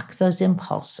track those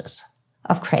impulses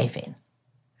of craving.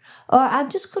 Or I'm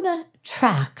just going to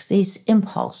track these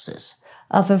impulses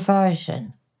of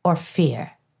aversion or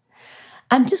fear.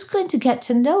 I'm just going to get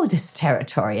to know this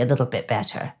territory a little bit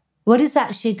better. What is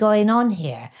actually going on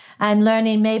here? I'm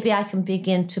learning maybe I can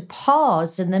begin to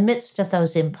pause in the midst of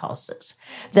those impulses,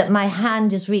 that my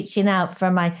hand is reaching out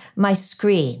for my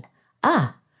screen.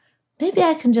 Maybe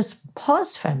I can just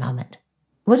pause for a moment.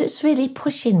 What is really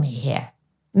pushing me here?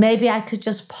 Maybe I could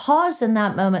just pause in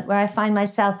that moment where I find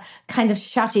myself kind of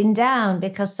shutting down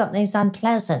because something's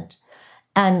unpleasant.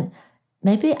 And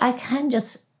maybe I can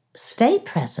just stay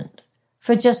present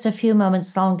for just a few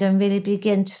moments longer and really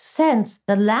begin to sense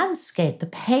the landscape, the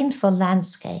painful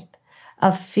landscape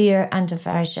of fear and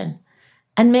aversion.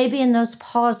 And maybe in those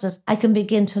pauses, I can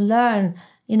begin to learn,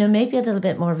 maybe a little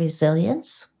bit more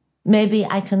resilience. Maybe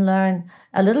I can learn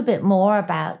a little bit more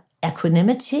about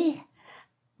equanimity.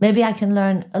 Maybe I can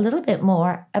learn a little bit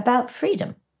more about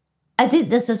freedom. I think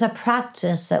this is a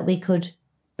practice that we could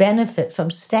benefit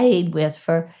from staying with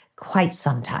for quite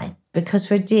some time, because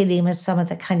we're dealing with some of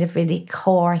the kind of really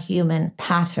core human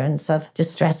patterns of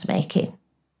distress making.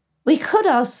 We could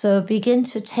also begin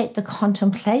to take the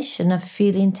contemplation of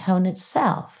feeling tone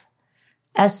itself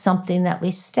as something that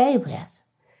we stay with.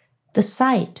 The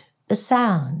sight, the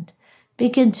sound,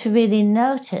 begin to really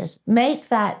notice, make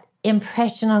that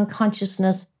impression on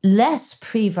consciousness less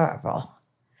pre-verbal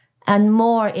and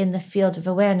more in the field of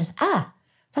awareness.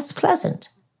 That's pleasant.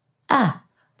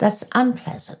 That's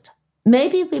unpleasant.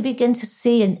 Maybe we begin to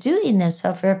see in doing this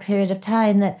over a period of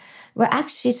time that we're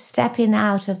actually stepping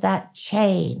out of that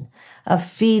chain of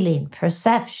feeling,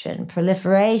 perception,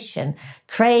 proliferation,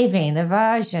 craving,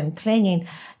 aversion, clinging.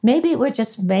 Maybe we're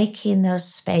just making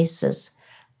those spaces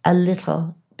a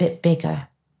little bit bigger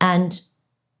and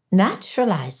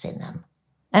naturalizing them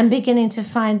and beginning to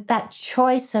find that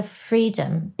choice of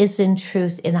freedom is in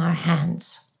truth in our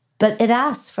hands. But it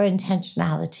asks for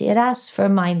intentionality, it asks for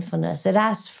mindfulness, it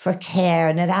asks for care,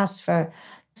 and it asks for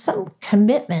some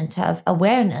commitment of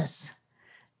awareness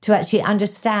to actually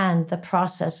understand the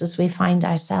processes we find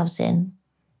ourselves in.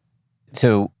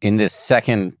 So in this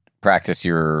second practice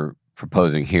you're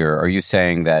proposing here, are you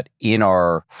saying that in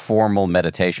our formal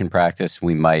meditation practice,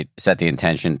 we might set the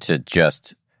intention to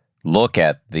just look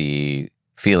at the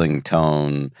feeling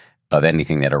tone of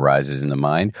anything that arises in the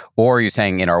mind? Or are you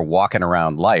saying in our walking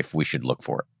around life, we should look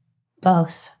for it?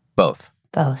 Both.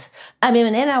 Both. I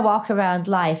mean, in our walk around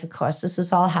life, of course, this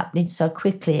is all happening so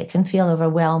quickly, it can feel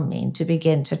overwhelming to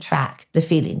begin to track the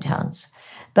feeling tones.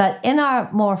 But in our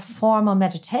more formal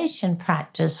meditation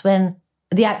practice, when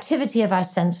the activity of our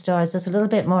sense doors is a little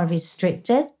bit more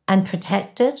restricted and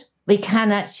protected, we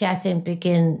can actually, I think,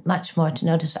 begin much more to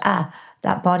notice,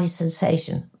 that body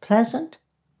sensation, pleasant,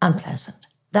 unpleasant.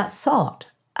 That thought,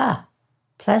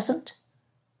 pleasant,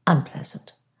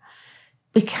 unpleasant.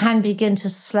 We can begin to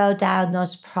slow down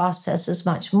those processes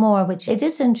much more, which it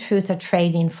is in truth a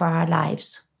training for our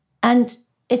lives. And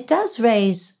it does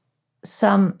raise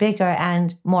some bigger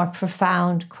and more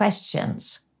profound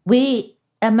questions. We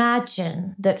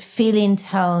imagine that feeling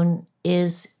tone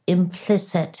is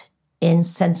implicit in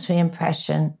sensory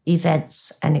impression,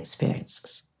 events, and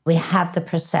experiences. we have the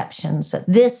perceptions that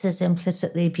this is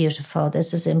implicitly beautiful,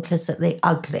 this is implicitly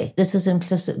ugly, this is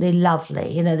implicitly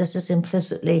lovely, this is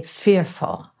implicitly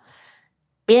fearful.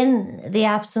 In the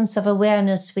absence of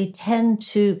awareness, we tend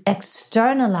to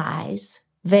externalize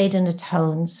Vedana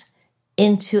tones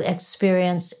into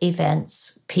experience,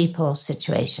 events, people,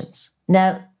 situations.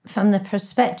 Now, from the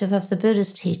perspective of the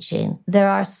Buddhist teaching, there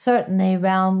are certainly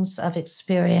realms of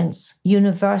experience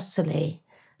universally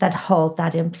that hold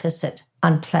that implicit,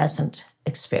 unpleasant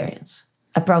experience.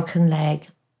 A broken leg,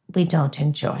 we don't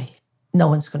enjoy. No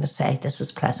one's going to say this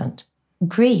is pleasant.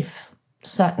 Grief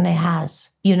certainly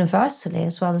has, universally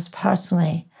as well as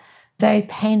personally, very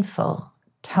painful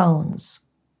tones.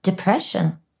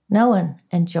 Depression, no one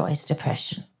enjoys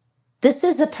depression. This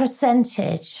is a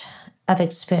percentage of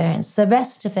experience. The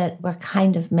rest of it we're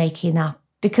kind of making up.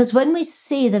 Because when we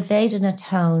see the Vedana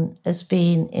tone as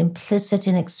being implicit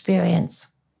in experience,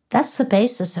 that's the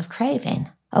basis of craving,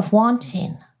 of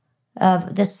wanting,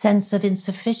 of the sense of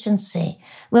insufficiency.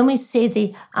 When we see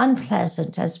the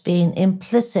unpleasant as being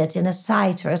implicit in a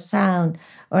sight or a sound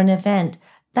or an event,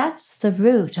 that's the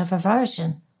root of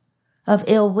aversion, of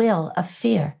ill will, of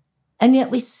fear. And yet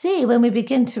we see, when we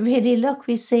begin to really look,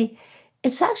 we see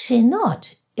it's actually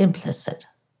not implicit.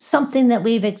 Something that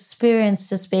we've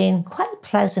experienced as being quite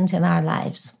pleasant in our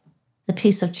lives. The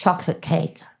piece of chocolate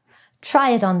cake.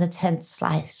 Try it on the 10th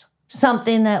slice.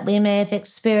 Something that we may have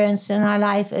experienced in our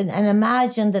life and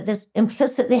imagine that this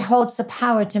implicitly holds the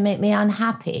power to make me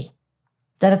unhappy.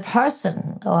 That a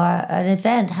person or an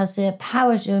event has the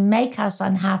power to make us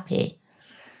unhappy.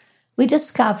 We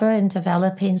discover in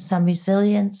developing some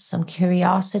resilience, some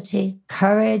curiosity,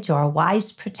 courage, or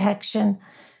wise protection,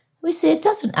 we see it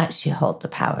doesn't actually hold the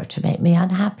power to make me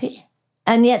unhappy.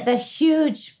 And yet the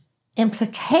huge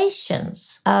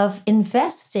implications of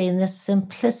investing this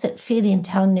implicit feeling,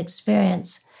 tone, and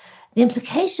experience, the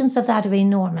implications of that are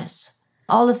enormous.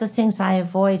 All of the things I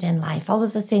avoid in life, all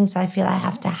of the things I feel I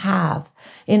have to have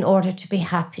in order to be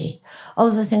happy, all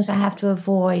of the things I have to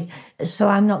avoid so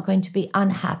I'm not going to be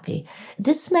unhappy.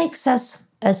 This makes us,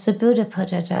 as the Buddha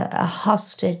put it, a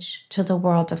hostage to the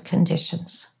world of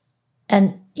conditions.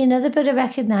 And, the Buddha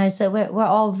recognized that we're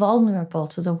all vulnerable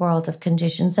to the world of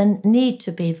conditions and need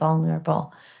to be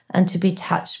vulnerable and to be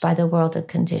touched by the world of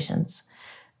conditions.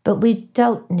 But we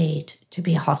don't need to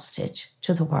be hostage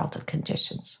to the world of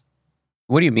conditions.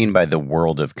 What do you mean by the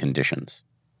world of conditions?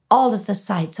 All of the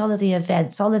sights, all of the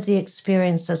events, all of the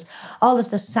experiences, all of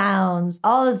the sounds,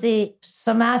 all of the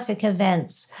somatic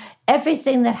events,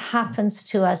 everything that happens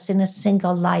to us in a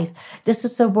single life. This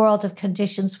is the world of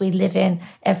conditions we live in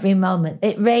every moment.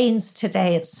 It rains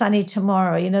today, it's sunny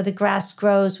tomorrow. The grass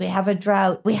grows, we have a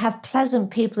drought. We have pleasant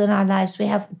people in our lives. We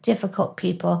have difficult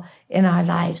people in our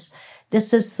lives.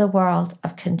 This is the world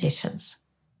of conditions.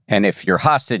 And if you're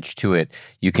hostage to it,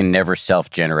 you can never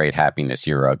self-generate happiness.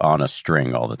 You're on a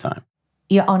string all the time.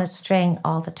 You're on a string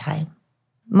all the time.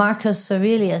 Marcus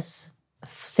Aurelius,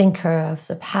 thinker of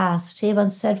the past, he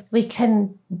once said, we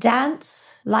can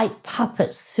dance like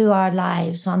puppets through our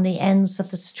lives on the ends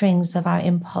of the strings of our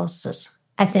impulses.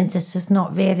 I think this is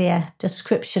not really a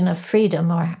description of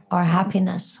freedom or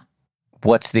happiness.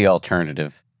 What's the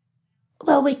alternative?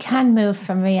 Well, we can move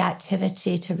from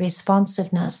reactivity to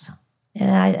responsiveness. And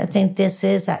I think this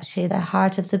is actually the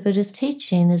heart of the Buddhist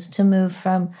teaching, is to move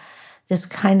from this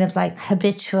kind of like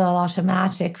habitual,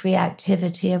 automatic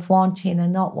reactivity of wanting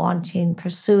and not wanting,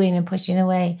 pursuing and pushing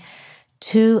away,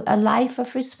 to a life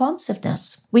of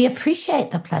responsiveness. We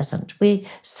appreciate the pleasant. We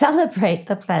celebrate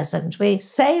the pleasant. We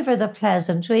savor the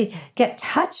pleasant. We get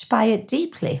touched by it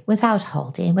deeply without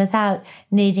holding, without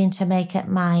needing to make it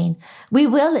mine. We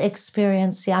will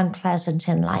experience the unpleasant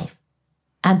in life.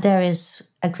 And there is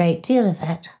a great deal of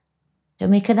it. And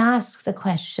we can ask the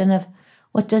question of,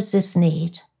 what does this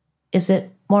need? Is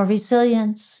it more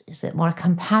resilience? Is it more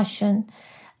compassion?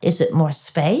 Is it more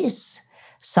space?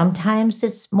 Sometimes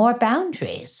it's more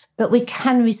boundaries. But we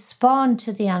can respond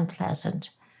to the unpleasant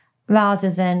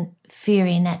rather than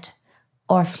fearing it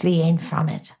or fleeing from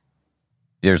it.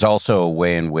 There's also a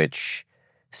way in which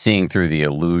seeing through the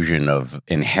illusion of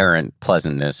inherent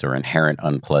pleasantness or inherent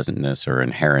unpleasantness or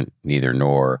inherent neither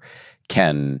nor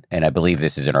can, and I believe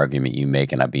this is an argument you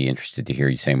make, and I'd be interested to hear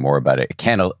you say more about it, it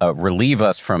can relieve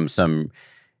us from some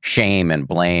shame and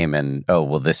blame and, oh,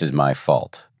 well, this is my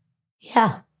fault.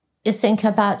 Yeah. You think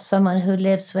about someone who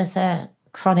lives with a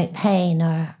chronic pain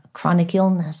or chronic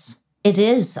illness. It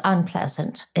is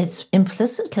unpleasant. It's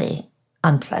implicitly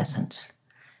unpleasant.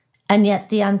 And yet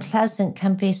the unpleasant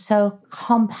can be so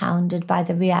compounded by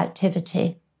the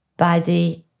reactivity, by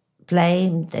the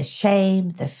blame, the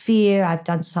shame, the fear, I've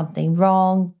done something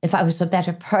wrong. If I was a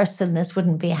better person, this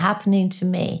wouldn't be happening to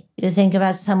me. You think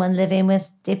about someone living with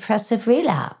depressive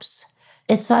relapse.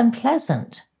 It's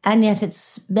unpleasant, and yet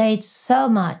it's made so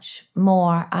much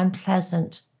more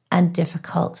unpleasant and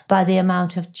difficult by the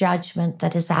amount of judgment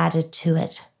that is added to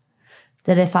it.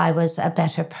 That if I was a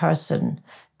better person,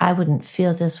 I wouldn't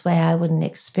feel this way, I wouldn't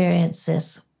experience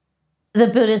this. The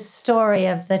Buddhist story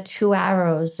of the 2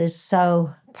 arrows is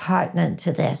so pertinent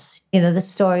to this. You know, the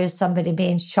story of somebody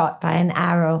being shot by an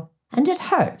arrow, and it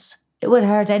hurts. It would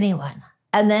hurt anyone.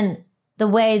 And then the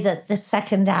way that the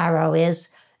second arrow is,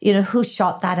 you know, who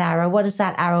shot that arrow? What is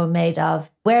that arrow made of?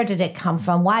 Where did it come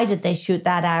from? Why did they shoot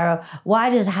that arrow? Why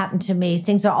did it happen to me?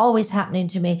 Things are always happening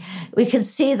to me. We can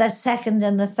see the second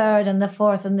and the third and the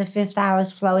fourth and the fifth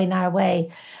arrows flowing our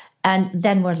way, and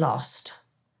then we're lost.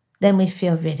 Then we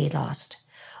feel really lost.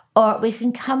 Or we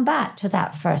can come back to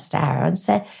that first arrow and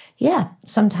say, yeah,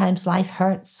 sometimes life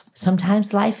hurts.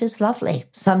 Sometimes life is lovely.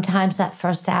 Sometimes that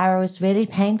first arrow is really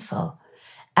painful.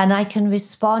 And I can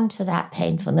respond to that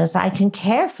painfulness. I can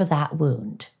care for that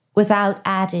wound without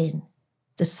adding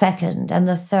the second and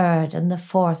the third and the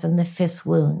fourth and the fifth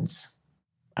wounds.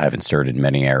 I've inserted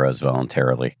many arrows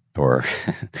voluntarily, or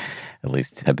at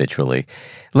least habitually.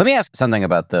 Let me ask something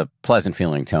about the pleasant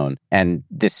feeling tone. And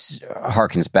this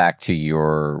harkens back to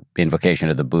your invocation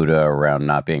of the Buddha around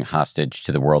not being hostage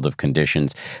to the world of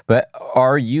conditions. But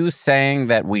are you saying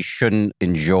that we shouldn't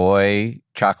enjoy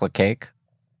chocolate cake?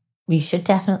 We should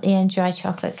definitely enjoy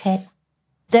chocolate cake.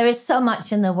 There is so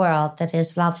much in the world that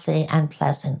is lovely and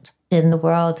pleasant. In the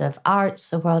world of arts,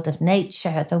 the world of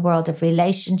nature, the world of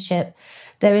relationship,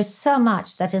 there is so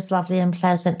much that is lovely and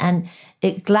pleasant, and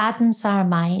it gladdens our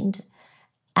mind.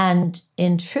 And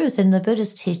in truth, in the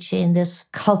Buddhist teaching, this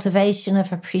cultivation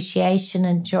of appreciation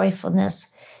and joyfulness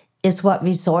is what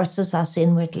resources us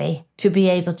inwardly to be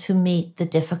able to meet the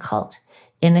difficult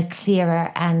in a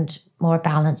clearer and more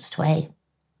balanced way.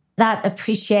 That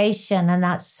appreciation and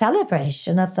that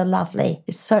celebration of the lovely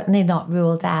is certainly not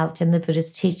ruled out in the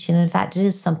Buddhist teaching. In fact, it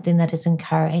is something that is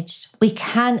encouraged. We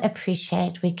can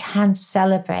appreciate, we can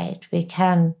celebrate, we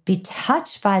can be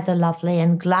touched by the lovely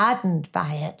and gladdened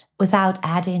by it without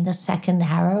adding the second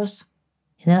arrows.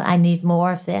 You know, I need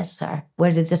more of this, or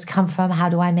where did this come from? How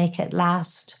do I make it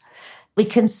last? We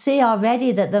can see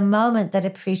already that the moment that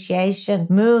appreciation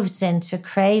moves into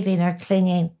craving or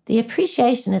clinging, the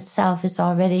appreciation itself is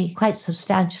already quite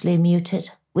substantially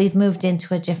muted. We've moved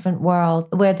into a different world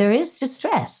where there is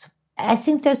distress. I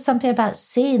think there's something about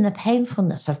seeing the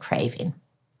painfulness of craving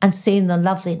and seeing the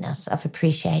loveliness of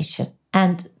appreciation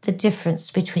and the difference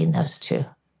between those two.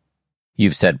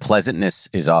 You've said pleasantness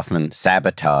is often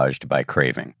sabotaged by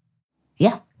craving.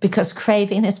 Yeah, because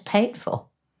craving is painful.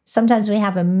 Sometimes we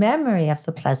have a memory of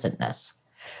the pleasantness,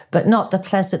 but not the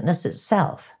pleasantness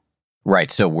itself.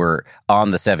 Right. So we're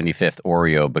on the 75th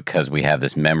Oreo because we have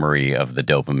this memory of the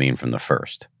dopamine from the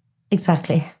first.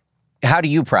 Exactly. How do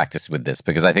you practice with this?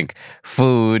 Because I think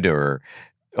food or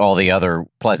all the other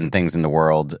pleasant things in the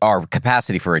world, our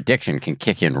capacity for addiction can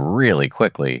kick in really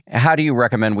quickly. How do you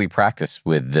recommend we practice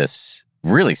with this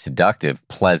really seductive,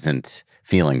 pleasant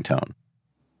feeling tone?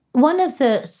 One of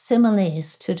the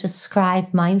similes to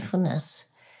describe mindfulness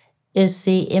is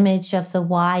the image of the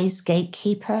wise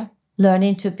gatekeeper,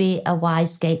 learning to be a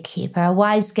wise gatekeeper. A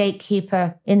wise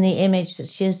gatekeeper, in the image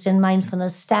that's used in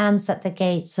mindfulness, stands at the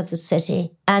gates of the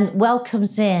city and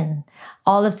welcomes in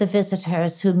all of the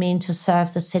visitors who mean to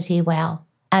serve the city well,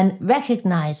 and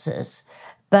recognizes,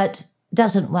 but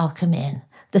doesn't welcome in,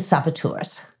 the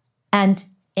saboteurs. And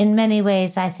in many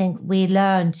ways, I think we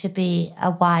learn to be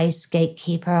a wise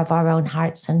gatekeeper of our own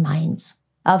hearts and minds,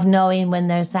 of knowing when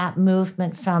there's that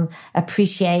movement from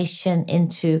appreciation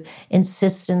into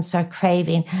insistence or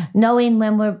craving, knowing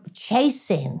when we're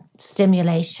chasing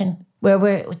stimulation, where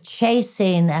we're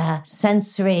chasing a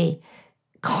sensory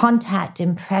contact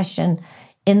impression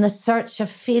in the search of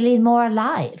feeling more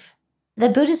alive. The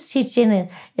Buddhist teaching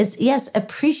is, yes,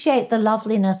 appreciate the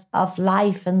loveliness of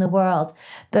life and the world,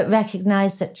 but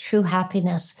recognize that true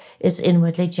happiness is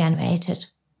inwardly generated.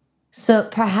 So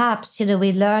perhaps,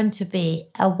 we learn to be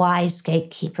a wise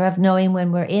gatekeeper of knowing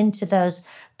when we're into those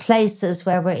places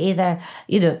where we're either,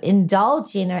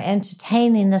 indulging or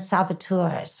entertaining the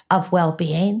saboteurs of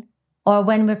well-being, or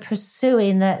when we're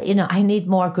pursuing the, I need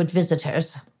more good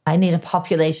visitors. I need a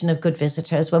population of good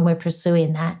visitors when we're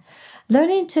pursuing that.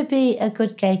 Learning to be a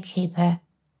good gatekeeper.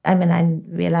 I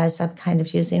realize I'm kind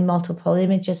of using multiple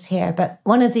images here, but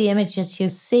one of the images you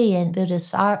see in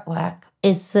Buddhist artwork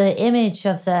is the image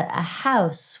of a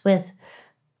house with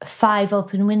 5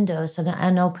 open windows and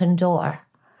an open door.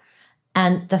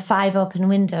 And the 5 open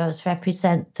windows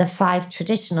represent the 5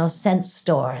 traditional sense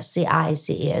doors: the eyes,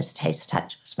 the ears, taste,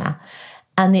 touch, smell.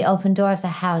 And the open door of the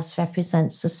house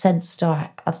represents the sense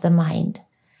door of the mind.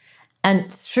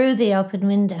 And through the open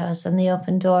windows and the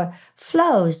open door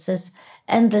flows this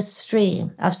endless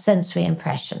stream of sensory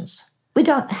impressions. We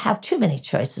don't have too many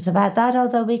choices about that,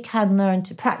 although we can learn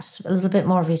to practice a little bit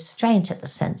more restraint at the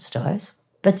sense doors.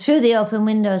 But through the open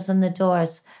windows and the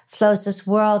doors flows this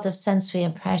world of sensory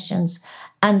impressions,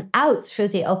 and out through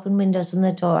the open windows and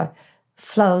the door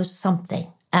flows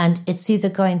something. And it's either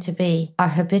going to be our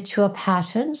habitual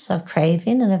patterns of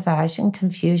craving and aversion,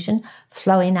 confusion,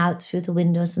 flowing out through the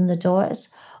windows and the doors,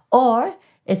 or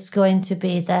it's going to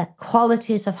be the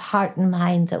qualities of heart and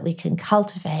mind that we can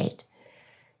cultivate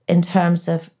in terms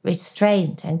of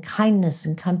restraint and kindness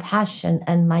and compassion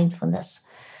and mindfulness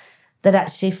that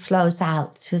actually flows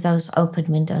out through those open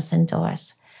windows and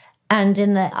doors. And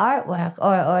in the artwork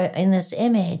or in this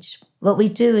image, what we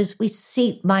do is we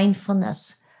seat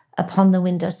mindfulness upon the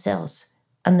windowsills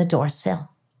and the door sill.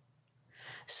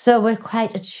 So we're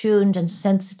quite attuned and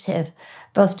sensitive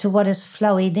both to what is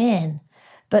flowing in,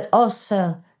 but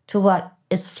also to what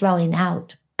is flowing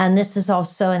out. And this is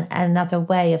also another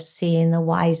way of seeing the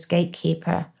wise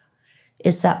gatekeeper,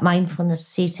 is that mindfulness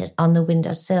seated on the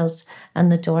windowsills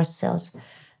and the door sills,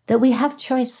 that we have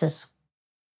choices.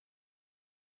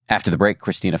 After the break,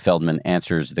 Christina Feldman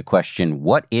answers the question,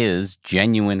 what is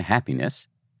genuine happiness?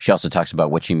 She also talks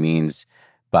about what she means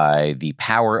by the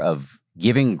power of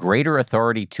giving greater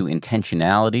authority to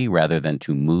intentionality rather than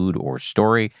to mood or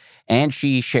story. And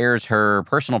she shares her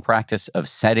personal practice of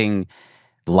setting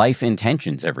life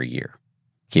intentions every year.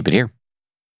 Keep it here.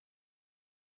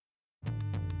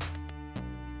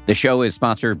 The show is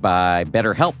sponsored by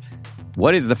BetterHelp.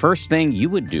 What is the first thing you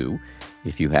would do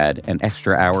if you had an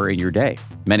extra hour in your day?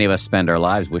 Many of us spend our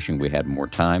lives wishing we had more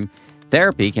time.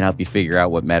 Therapy can help you figure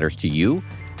out what matters to you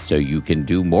so you can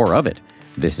do more of it.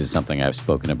 This is something I've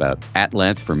spoken about at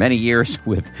length for many years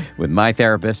with my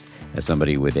therapist, as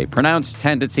somebody with a pronounced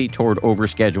tendency toward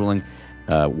overscheduling,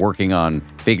 working on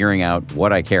figuring out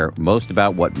what I care most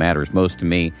about, what matters most to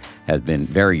me, has been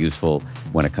very useful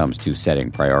when it comes to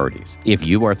setting priorities. If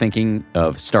you are thinking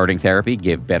of starting therapy,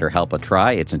 give BetterHelp a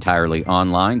try. It's entirely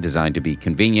online, designed to be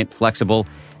convenient, flexible,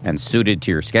 and suited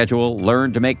to your schedule.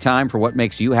 Learn to make time for what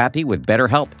makes you happy with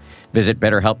BetterHelp. Visit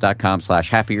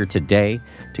BetterHelp.com/happier today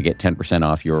to get 10%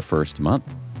 off your first month.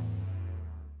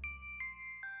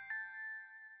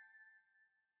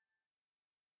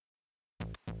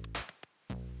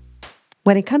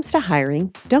 When it comes to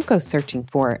hiring, don't go searching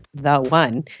for the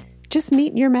one. Just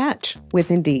meet your match with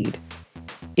Indeed.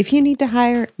 If you need to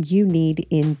hire, you need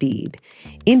Indeed.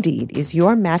 Indeed is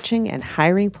your matching and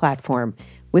hiring platform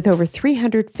with over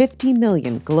 350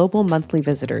 million global monthly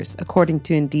visitors, according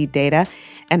to Indeed data,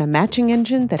 and a matching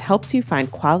engine that helps you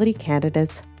find quality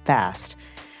candidates fast.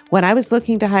 When I was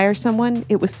looking to hire someone,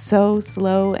 it was so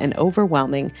slow and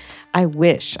overwhelming. I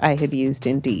wish I had used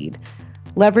Indeed.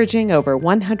 Leveraging over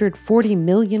 140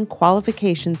 million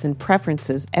qualifications and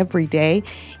preferences every day,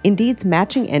 Indeed's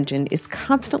matching engine is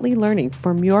constantly learning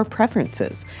from your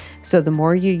preferences. So the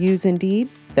more you use Indeed,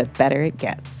 the better it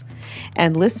gets.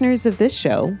 And listeners of this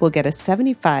show will get a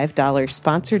 $75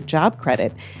 sponsored job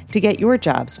credit to get your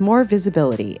jobs more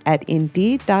visibility at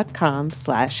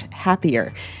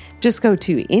Indeed.com/happier. Just go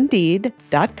to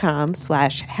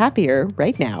Indeed.com/happier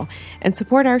right now and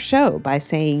support our show by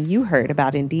saying you heard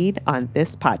about Indeed on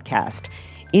this podcast.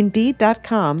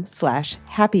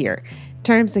 Indeed.com/happier.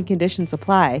 Terms and conditions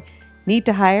apply. Need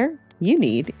to hire? You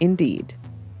need Indeed.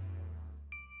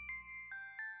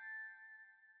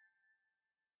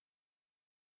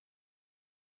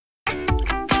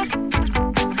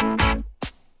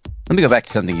 Let me go back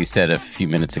to something you said a few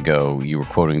minutes ago. You were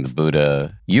quoting the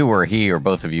Buddha. You or he or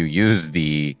both of you used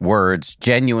the words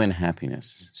genuine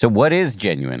happiness. So what is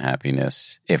genuine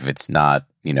happiness if it's not,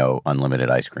 unlimited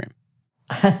ice cream?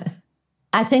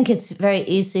 I think it's very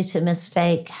easy to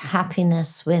mistake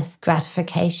happiness with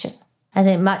gratification. I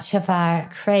think much of our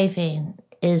craving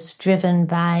is driven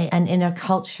by an inner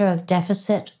culture of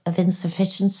deficit, of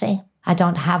insufficiency. I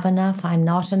don't have enough. I'm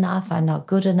not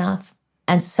good enough.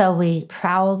 And so we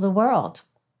prowl the world.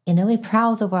 We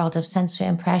prowl the world of sensory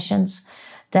impressions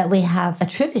that we have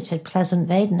attributed pleasant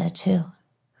Vedana to.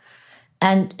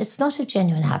 And it's not a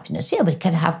genuine happiness. Yeah, we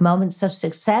can have moments of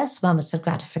success, moments of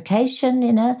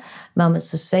gratification,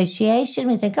 moments of satiation.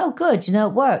 We think, oh, good,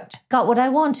 it worked. Got what I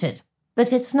wanted.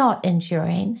 But it's not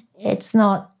enduring. It's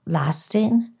not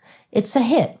lasting. It's a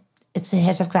hit. It's a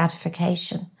hit of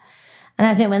gratification. And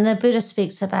I think when the Buddha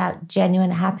speaks about genuine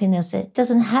happiness, it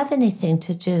doesn't have anything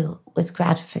to do with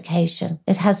gratification.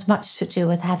 It has much to do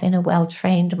with having a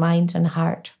well-trained mind and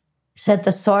heart. He said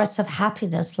the source of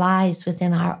happiness lies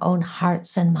within our own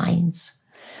hearts and minds.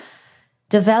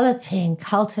 Developing,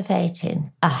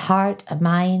 cultivating a heart, a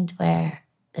mind where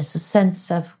there's a sense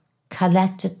of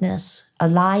collectedness,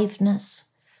 aliveness,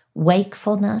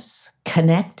 wakefulness,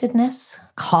 connectedness,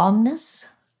 calmness.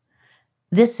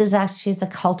 This is actually the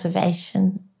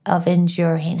cultivation of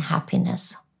enduring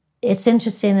happiness. It's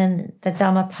interesting in the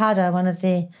Dhammapada, one of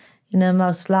the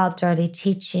most loved early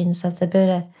teachings of the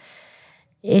Buddha,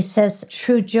 it says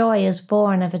true joy is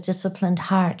born of a disciplined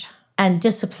heart. And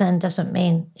discipline doesn't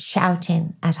mean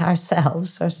shouting at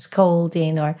ourselves or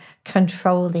scolding or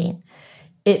controlling.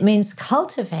 It means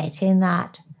cultivating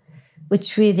that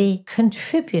which really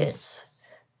contributes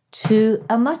to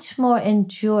a much more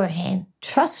enduring,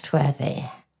 trustworthy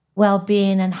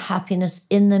well-being and happiness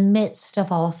in the midst of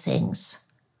all things,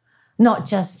 not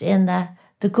just in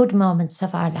the good moments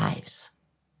of our lives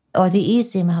or the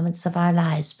easy moments of our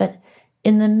lives, but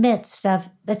in the midst of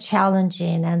the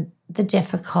challenging and the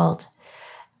difficult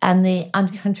and the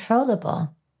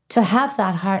uncontrollable, to have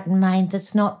that heart and mind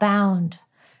that's not bound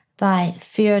by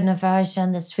fear and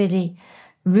aversion, that's really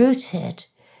rooted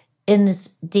in this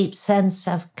deep sense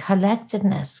of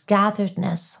collectedness,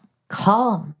 gatheredness,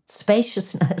 calm,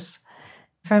 spaciousness.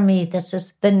 For me, this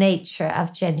is the nature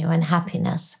of genuine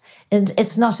happiness. And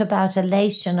it's not about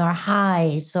elation or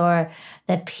highs or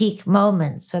the peak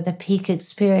moments or the peak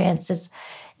experience.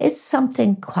 It's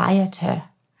something quieter,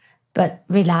 but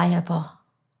reliable.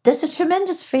 There's a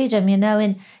tremendous freedom,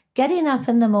 in getting up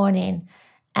in the morning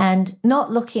and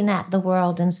not looking at the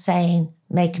world and saying,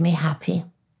 make me happy.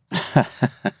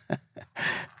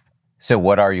 So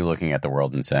what are you looking at the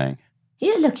world and saying?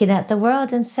 You're looking at the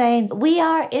world and saying, we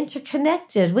are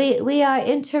interconnected. We are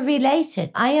interrelated.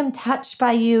 I am touched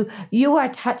by you. You are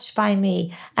touched by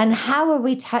me. And how are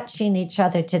we touching each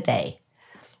other today?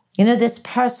 This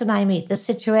person I meet, this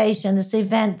situation, this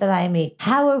event that I meet,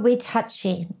 how are we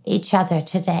touching each other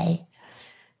today?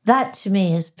 That to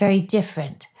me is very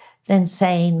different than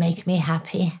saying, make me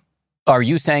happy. Are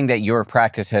you saying that your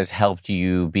practice has helped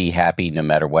you be happy no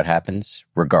matter what happens,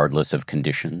 regardless of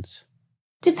conditions?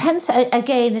 Depends.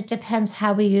 Again, it depends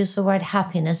how we use the word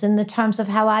happiness. In the terms of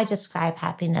how I describe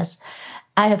happiness,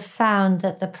 I have found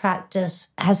that the practice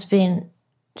has been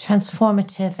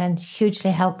transformative and hugely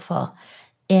helpful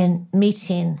in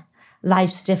meeting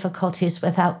life's difficulties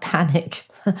without panic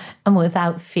and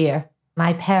without fear.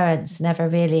 My parents never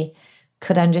really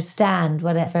could understand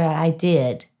whatever I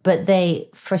did, but they,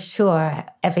 for sure,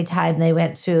 every time they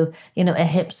went through, a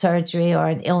hip surgery or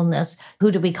an illness, who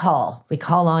do we call? We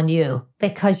call on you,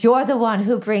 because you're the one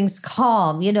who brings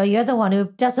calm. You're the one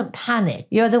who doesn't panic.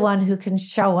 You're the one who can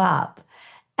show up.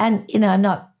 And, I'm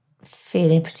not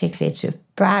feeling particularly to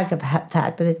brag about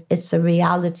that, but it's a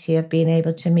reality of being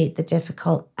able to meet the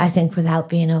difficult, I think, without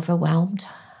being overwhelmed.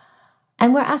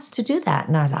 And we're asked to do that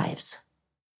in our lives.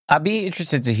 I'd be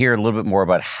interested to hear a little bit more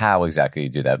about how exactly you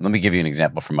do that. Let me give you an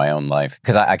example from my own life,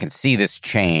 because I can see this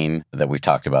chain that we've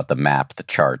talked about, the map, the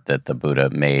chart that the Buddha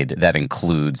made that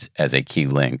includes as a key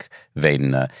link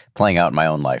Vedana, playing out in my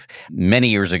own life. Many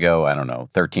years ago,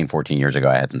 13, 14 years ago,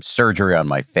 I had some surgery on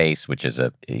my face, which is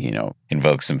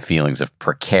invokes some feelings of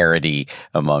precarity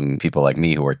among people like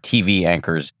me who are TV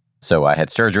anchors. So I had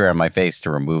surgery on my face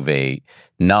to remove a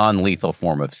non-lethal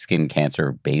form of skin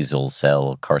cancer, basal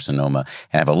cell carcinoma.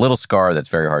 And I have a little scar that's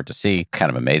very hard to see. Kind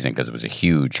of amazing because it was a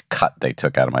huge cut they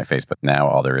took out of my face. But now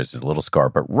all there is a little scar.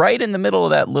 But right in the middle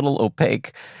of that little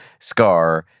opaque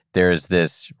scar, there's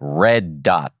this red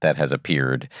dot that has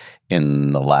appeared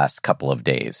in the last couple of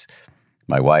days.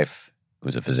 My wife,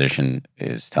 who's a physician,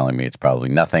 is telling me it's probably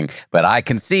nothing, but I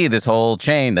can see this whole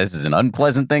chain. This is an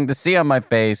unpleasant thing to see on my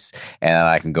face, and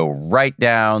I can go right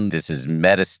down. This is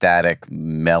metastatic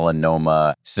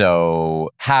melanoma. So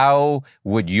how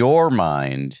would your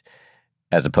mind,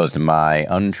 as opposed to my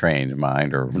untrained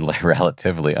mind or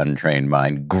relatively untrained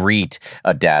mind, greet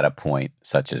a data point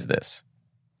such as this?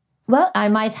 Well, I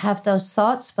might have those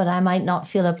thoughts, but I might not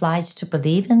feel obliged to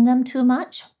believe in them too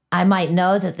much. I might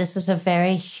know that this is a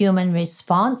very human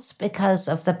response because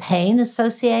of the pain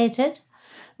associated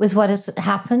with what has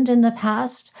happened in the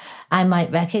past. I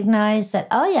might recognize that,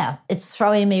 it's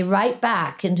throwing me right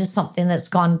back into something that's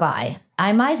gone by.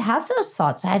 I might have those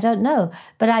thoughts, I don't know,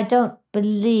 but I don't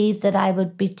believe that I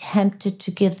would be tempted to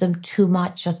give them too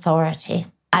much authority.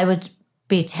 I would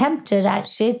be tempted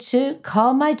actually to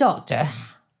call my doctor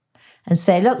and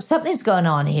say, look, something's going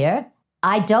on here.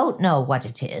 I don't know what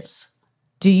it is.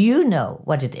 Do you know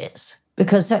what it is?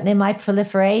 because certainly my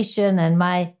proliferation and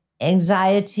my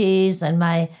anxieties and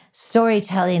my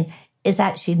storytelling is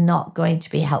actually not going to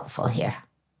be helpful here.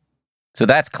 So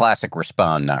that's classic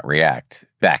respond, not react.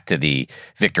 Back to the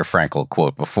Viktor Frankl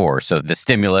quote before. So the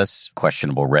stimulus,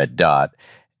 questionable red dot,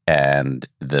 and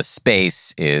the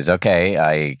space is, okay,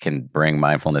 I can bring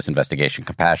mindfulness, investigation,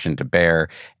 compassion to bear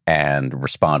and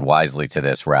respond wisely to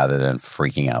this rather than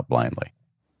freaking out blindly.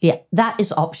 Yeah, that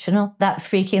is optional. That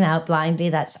freaking out blindly,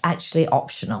 that's actually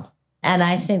optional. And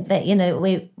I think that,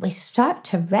 we start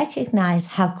to recognize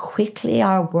how quickly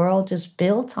our world is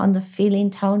built on the feeling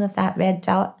tone of that red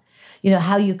dot.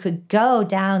 How you could go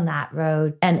down that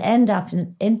road and end up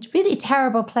in really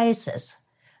terrible places,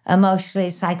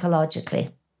 emotionally, psychologically.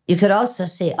 You could also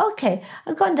see, okay,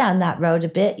 I've gone down that road a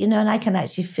bit, and I can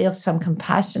actually feel some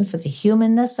compassion for the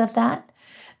humanness of that.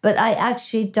 But I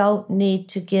actually don't need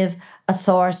to give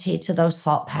authority to those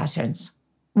thought patterns.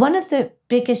 One of the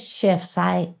biggest shifts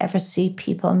I ever see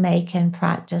people make in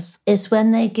practice is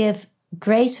when they give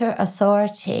greater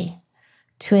authority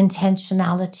to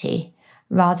intentionality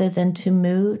rather than to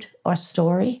mood or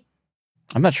story.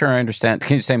 I'm not sure I understand.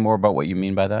 Can you say more about what you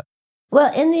mean by that?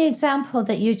 Well, in the example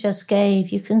that you just gave,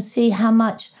 you can see how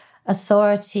much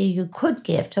authority you could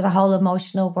give to the whole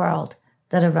emotional world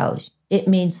that arose. It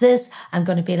means this, I'm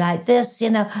going to be like this,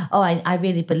 I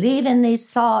really believe in these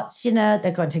thoughts,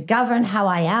 they're going to govern how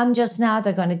I am just now,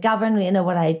 they're going to govern,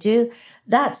 what I do.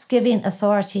 That's giving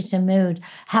authority to mood.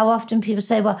 How often people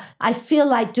say, well, I feel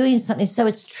like doing something, so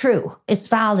it's true, it's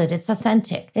valid, it's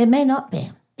authentic. It may not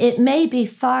be. It may be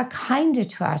far kinder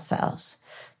to ourselves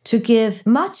to give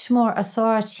much more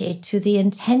authority to the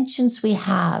intentions we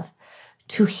have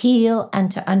to heal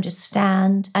and to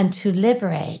understand and to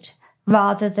liberate,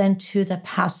 rather than to the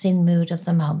passing mood of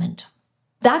the moment.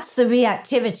 That's the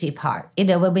reactivity part,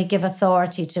 when we give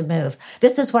authority to move.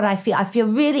 This is what I feel. I feel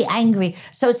really angry,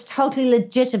 so it's totally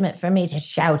legitimate for me to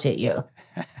shout at you.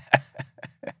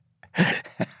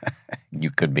 You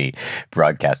could be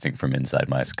broadcasting from inside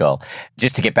my skull.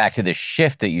 Just to get back to the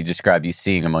shift that you described you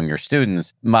seeing among your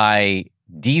students, my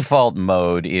default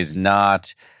mode is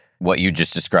not what you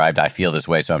just described. I feel this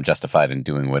way, so I'm justified in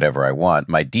doing whatever I want.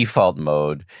 My default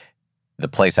mode, the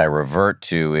place I revert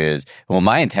to is, well,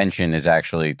 my intention is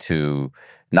actually to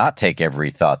not take every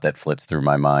thought that flits through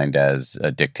my mind as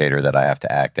a dictator that I have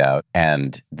to act out.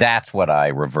 And that's what I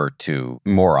revert to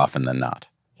more often than not.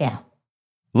 Yeah.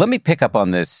 Let me pick up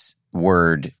on this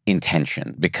word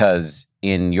intention, because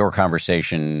in your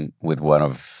conversation with one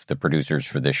of the producers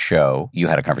for this show, you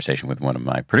had a conversation with one of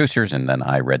my producers, and then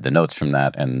I read the notes from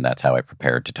that, and that's how I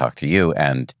prepared to talk to you.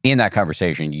 And in that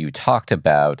conversation, you talked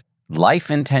about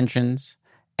life intentions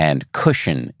and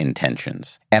cushion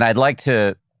intentions. And I'd like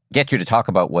to get you to talk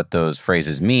about what those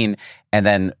phrases mean, and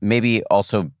then maybe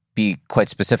also be quite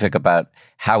specific about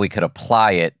how we could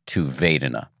apply it to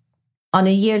Vedana. On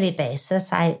a yearly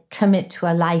basis, I commit to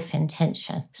a life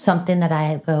intention, something that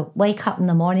I will wake up in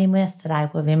the morning with, that I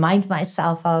will remind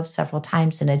myself of several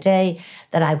times in a day,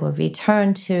 that I will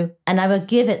return to, and I will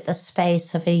give it the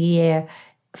space of a year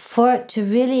for it to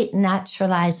really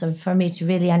naturalize and for me to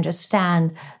really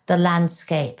understand the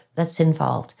landscape that's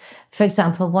involved. For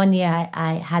example, one year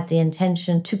I had the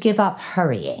intention to give up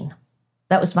hurrying.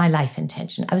 That was my life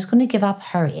intention. I was going to give up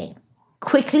hurrying,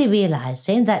 quickly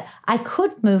realizing that I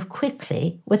could move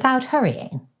quickly without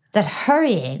hurrying, that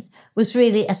hurrying was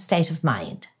really a state of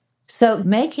mind. So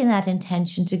making that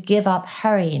intention to give up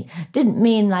hurrying didn't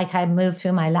mean like I moved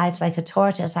through my life like a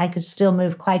tortoise. I could still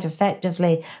move quite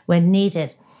effectively when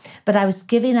needed. But I was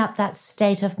giving up that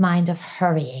state of mind of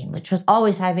hurrying, which was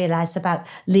always, I realized, about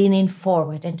leaning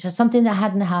forward into something that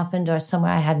hadn't happened or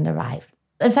somewhere I hadn't arrived.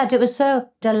 In fact, it was so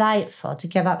delightful to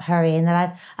give up hurrying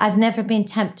that I've never been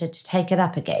tempted to take it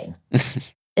up again.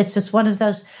 It's just one of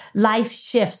those life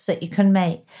shifts that you can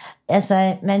make. As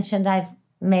I mentioned, I've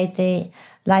made the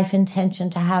life intention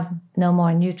to have no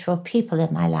more neutral people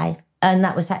in my life. And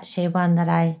that was actually one that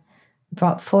I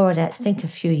brought forward, I think, a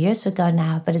few years ago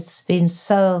now, but it's been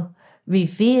so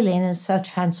revealing and so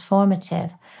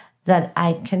transformative that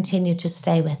I continue to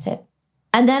stay with it.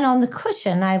 And then on the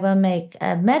cushion, I will make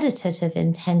a meditative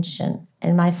intention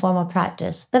in my formal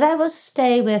practice that I will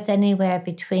stay with anywhere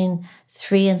between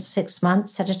 3 and 6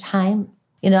 months at a time.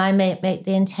 I may make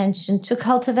the intention to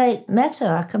cultivate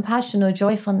metta or compassion or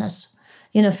joyfulness,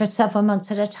 for several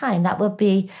months at a time. That will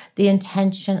be the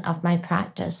intention of my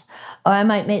practice. Or I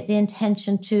might make the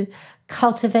intention to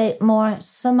cultivate more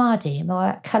samadhi,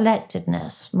 more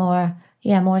collectedness, more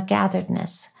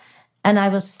gatheredness. And I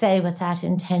will stay with that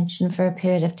intention for a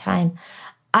period of time.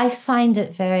 I find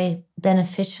it very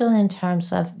beneficial in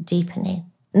terms of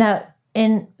deepening. Now,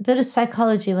 In Buddhist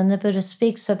psychology, when the Buddha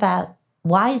speaks about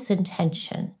wise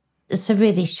intention, it's a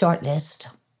really short list.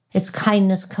 It's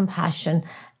kindness, compassion,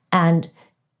 and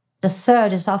the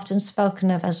third is often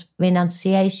spoken of as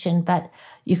renunciation, but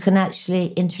you can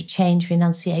actually interchange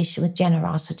renunciation with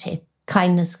generosity.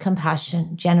 Kindness,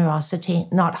 compassion, generosity,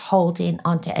 not holding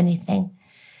onto anything.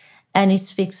 And he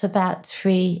speaks about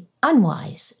 3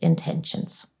 unwise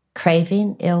intentions: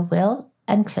 craving, ill will,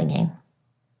 and clinging.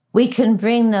 We can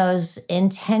bring those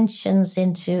intentions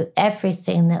into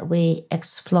everything that we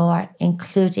explore,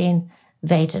 including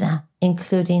Vedana,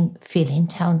 including feeling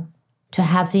tone, to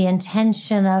have the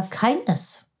intention of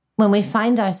kindness. When we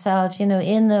find ourselves,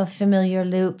 in the familiar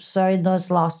loops or in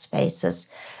those lost spaces,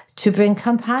 to bring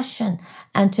compassion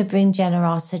and to bring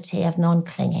generosity of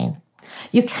non-clinging.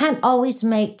 You can't always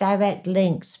make direct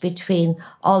links between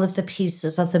all of the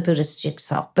pieces of the Buddhist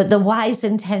jigsaw, but the wise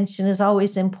intention is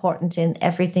always important in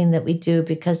everything that we do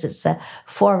because it's a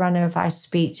forerunner of our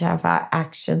speech, of our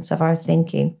actions, of our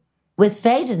thinking. With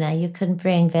Vedana, you can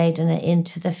bring Vedana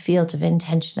into the field of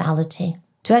intentionality,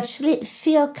 to actually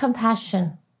feel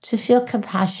compassion, to feel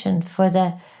compassion for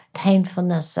the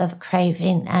painfulness of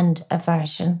craving and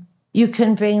aversion. You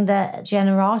can bring the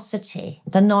generosity,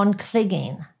 the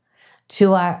non-clinging,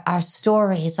 to our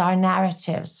stories, our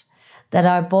narratives that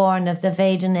are born of the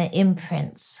Vedana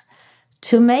imprints.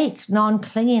 To make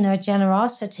non-clinging or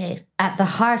generosity at the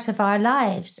heart of our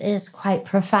lives is quite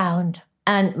profound.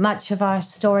 And much of our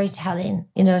storytelling,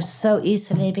 so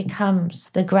easily becomes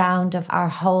the ground of our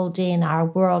holding, our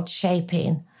world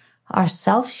shaping, our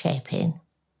self-shaping.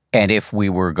 And if we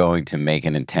were going to make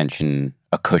an intention,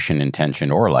 a cushion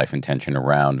intention or a life intention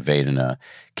around Vedana,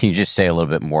 can you just say a little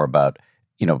bit more about,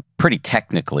 pretty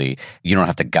technically, you don't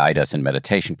have to guide us in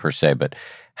meditation per se, but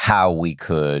how we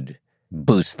could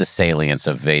boost the salience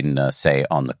of Vedana, say,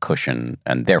 on the cushion,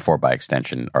 and therefore, by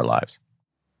extension, our lives?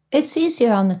 It's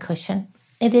easier on the cushion.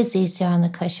 It is easier on the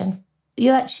cushion.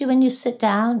 You actually, when you sit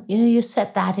down, you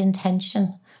set that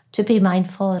intention to be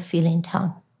mindful of feeling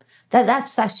tone.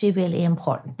 That's actually really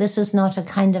important. This is not a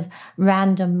kind of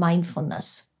random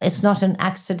mindfulness. It's not an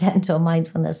accidental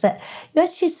mindfulness. You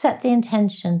actually set the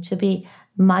intention to be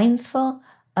mindful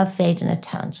of Vedana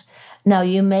tones. Now,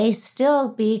 you may still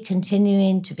be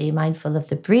continuing to be mindful of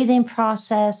the breathing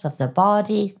process, of the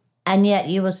body, and yet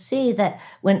you will see that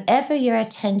whenever your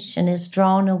attention is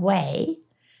drawn away,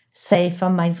 say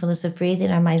from mindfulness of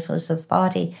breathing or mindfulness of the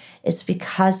body, it's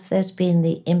because there's been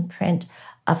the imprint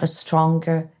of a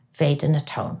stronger Vedana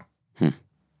tone,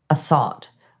 a thought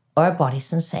or a body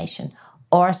sensation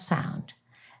or a sound.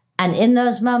 And in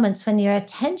those moments when your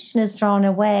attention is drawn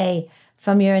away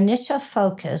from your initial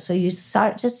focus, or you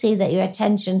start to see that your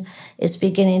attention is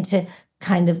beginning to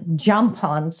kind of jump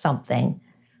on something,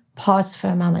 pause for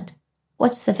a moment.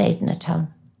 What's the Vedana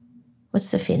tone?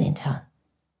 What's the feeling tone?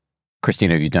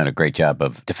 Christina, you've done a great job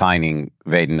of defining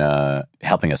Vedana,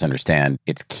 helping us understand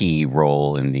its key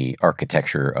role in the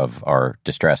architecture of our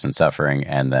distress and suffering,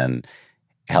 and then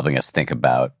helping us think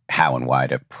about how and why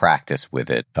to practice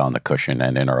with it on the cushion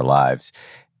and in our lives.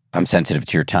 I'm sensitive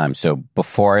to your time, so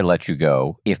before I let you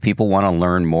go, if people want to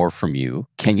learn more from you,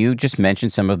 can you just mention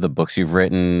some of the books you've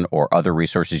written or other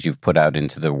resources you've put out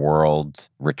into the world,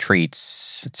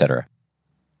 retreats, etc.?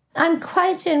 I'm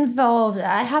quite involved.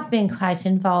 I have been quite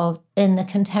involved in the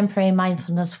contemporary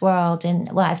mindfulness world.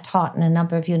 I've taught in a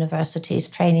number of universities,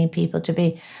 training people to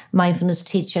be mindfulness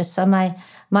teachers. So my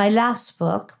last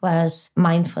book was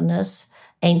Mindfulness,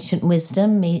 Ancient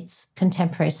Wisdom Meets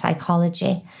Contemporary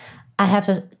Psychology. I have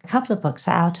a couple of books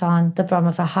out on the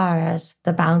Brahmaviharas,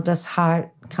 the Boundless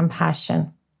Heart,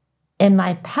 Compassion. In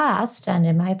my past and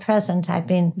in my present, I've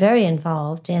been very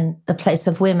involved in the place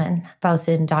of women, both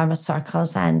in Dharma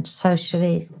circles and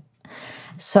socially.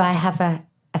 So I have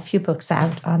a few books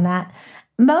out on that.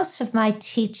 Most of my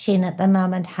teaching at the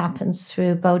moment happens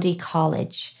through Bodhi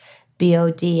College,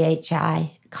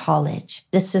 BODHI College.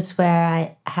 This is where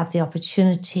I have the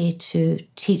opportunity to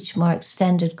teach more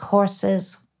extended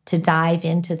courses, to dive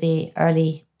into the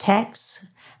early texts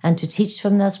and to teach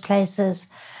from those places,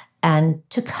 and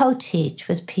to co-teach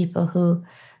with people who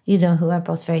are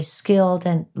both very skilled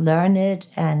and learned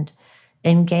and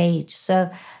engaged.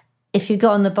 So if you go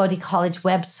on the Bodhi College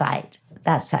website,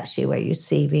 that's actually where you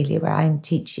see really where I'm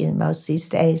teaching most these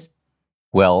days.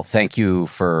 Well, thank you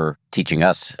for teaching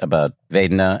us about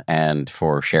Vedana and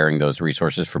for sharing those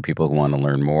resources for people who want to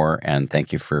learn more. And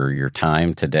thank you for your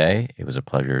time today. It was a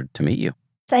pleasure to meet you.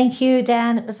 Thank you,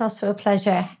 Dan. It was also a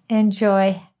pleasure.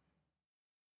 Enjoy.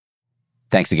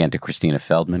 Thanks again to Christina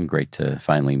Feldman. Great to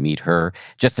finally meet her.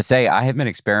 Just to say, I have been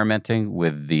experimenting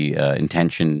with the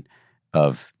intention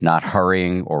of not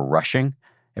hurrying or rushing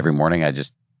Every morning I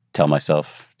just tell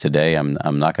myself today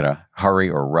I'm not going to hurry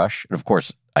or rush. And of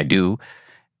course I do,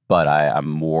 but I'm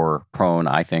more prone,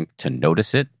 I think, to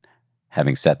notice it,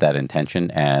 having set that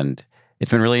intention. And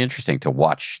it's been really interesting to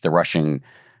watch the rush in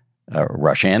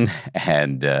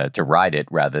and to ride it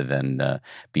rather than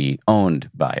be owned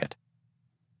by it.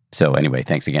 So anyway,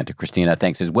 thanks again to Christina.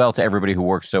 Thanks as well to everybody who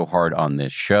works so hard on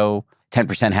this show.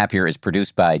 10% Happier is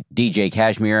produced by DJ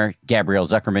Kashmir, Gabrielle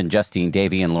Zuckerman, Justine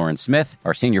Davey, and Lauren Smith.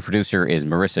 Our senior producer is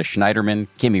Marissa Schneiderman.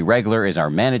 Kimmy Regler is our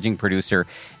managing producer,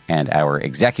 and our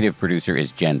executive producer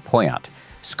is Jen Poyant.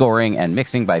 Scoring and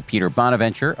mixing by Peter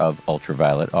Bonaventure of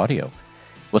Ultraviolet Audio.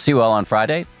 We'll see you all on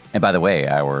Friday. And by the way,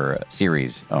 our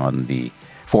series on the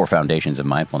 4 foundations of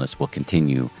mindfulness will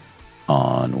continue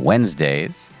on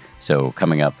Wednesdays. So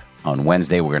coming up on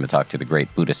Wednesday, we're going to talk to the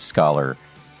great Buddhist scholar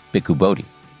Bhikkhu Bodhi.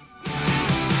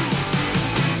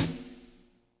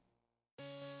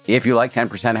 If you like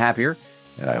 10% Happier,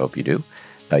 and I hope you do,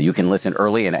 you can listen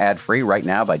early and ad-free right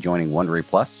now by joining Wondery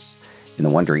Plus in the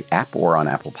Wondery app or on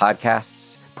Apple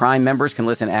Podcasts. Prime members can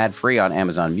listen ad-free on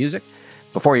Amazon Music.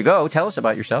 Before you go, tell us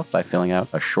about yourself by filling out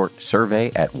a short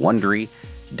survey at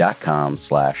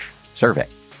Wondery.com/survey.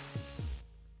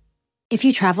 If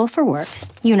you travel for work,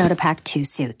 you know to pack 2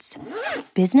 suits.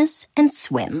 Business and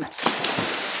swim.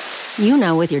 You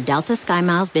know with your Delta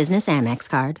SkyMiles Business Amex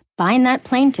card, buying that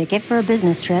plane ticket for a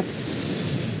business trip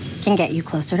can get you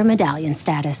closer to medallion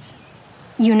status.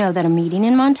 You know that a meeting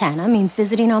in Montana means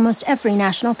visiting almost every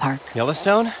national park.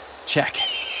 Yellowstone? Check.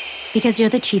 Because you're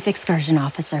the chief excursion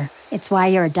officer. It's why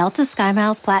you're a Delta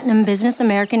SkyMiles Platinum Business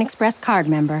American Express card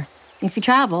member. If you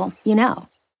travel, you know.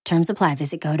 Terms apply.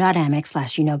 Visit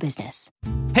go.amex/you-know-business.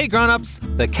 Hey grown-ups,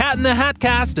 the Cat in the Hat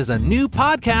Cast is a new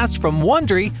podcast from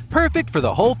Wondery, perfect for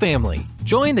the whole family.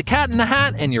 Join the Cat in the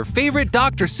Hat and your favorite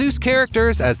Dr. Seuss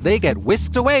characters as they get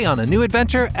whisked away on a new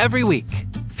adventure every week.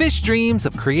 Fish dreams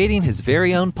of creating his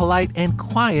very own polite and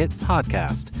quiet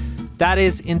podcast. That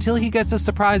is, until he gets a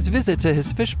surprise visit to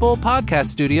his Fishbowl podcast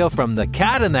studio from the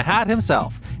Cat in the Hat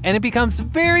himself, and it becomes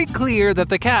very clear that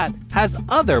the cat has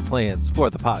other plans for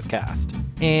the podcast.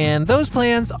 And those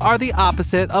plans are the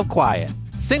opposite of quiet.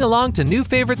 Sing along to new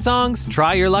favorite songs,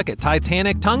 try your luck at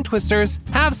Titanic tongue twisters,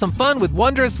 have some fun with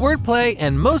wondrous wordplay,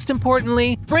 and most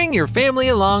importantly, bring your family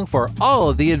along for all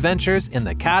of the adventures in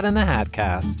the Cat in the Hat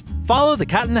Cast. Follow the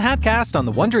Cat in the Hat Cast on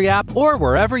the Wondery app or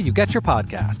wherever you get your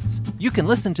podcasts. You can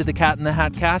listen to the Cat in the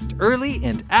Hat Cast early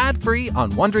and ad-free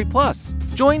on Wondery Plus.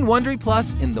 Join Wondery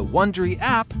Plus in the Wondery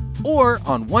app or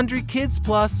on Wondery Kids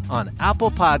Plus on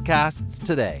Apple Podcasts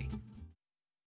today.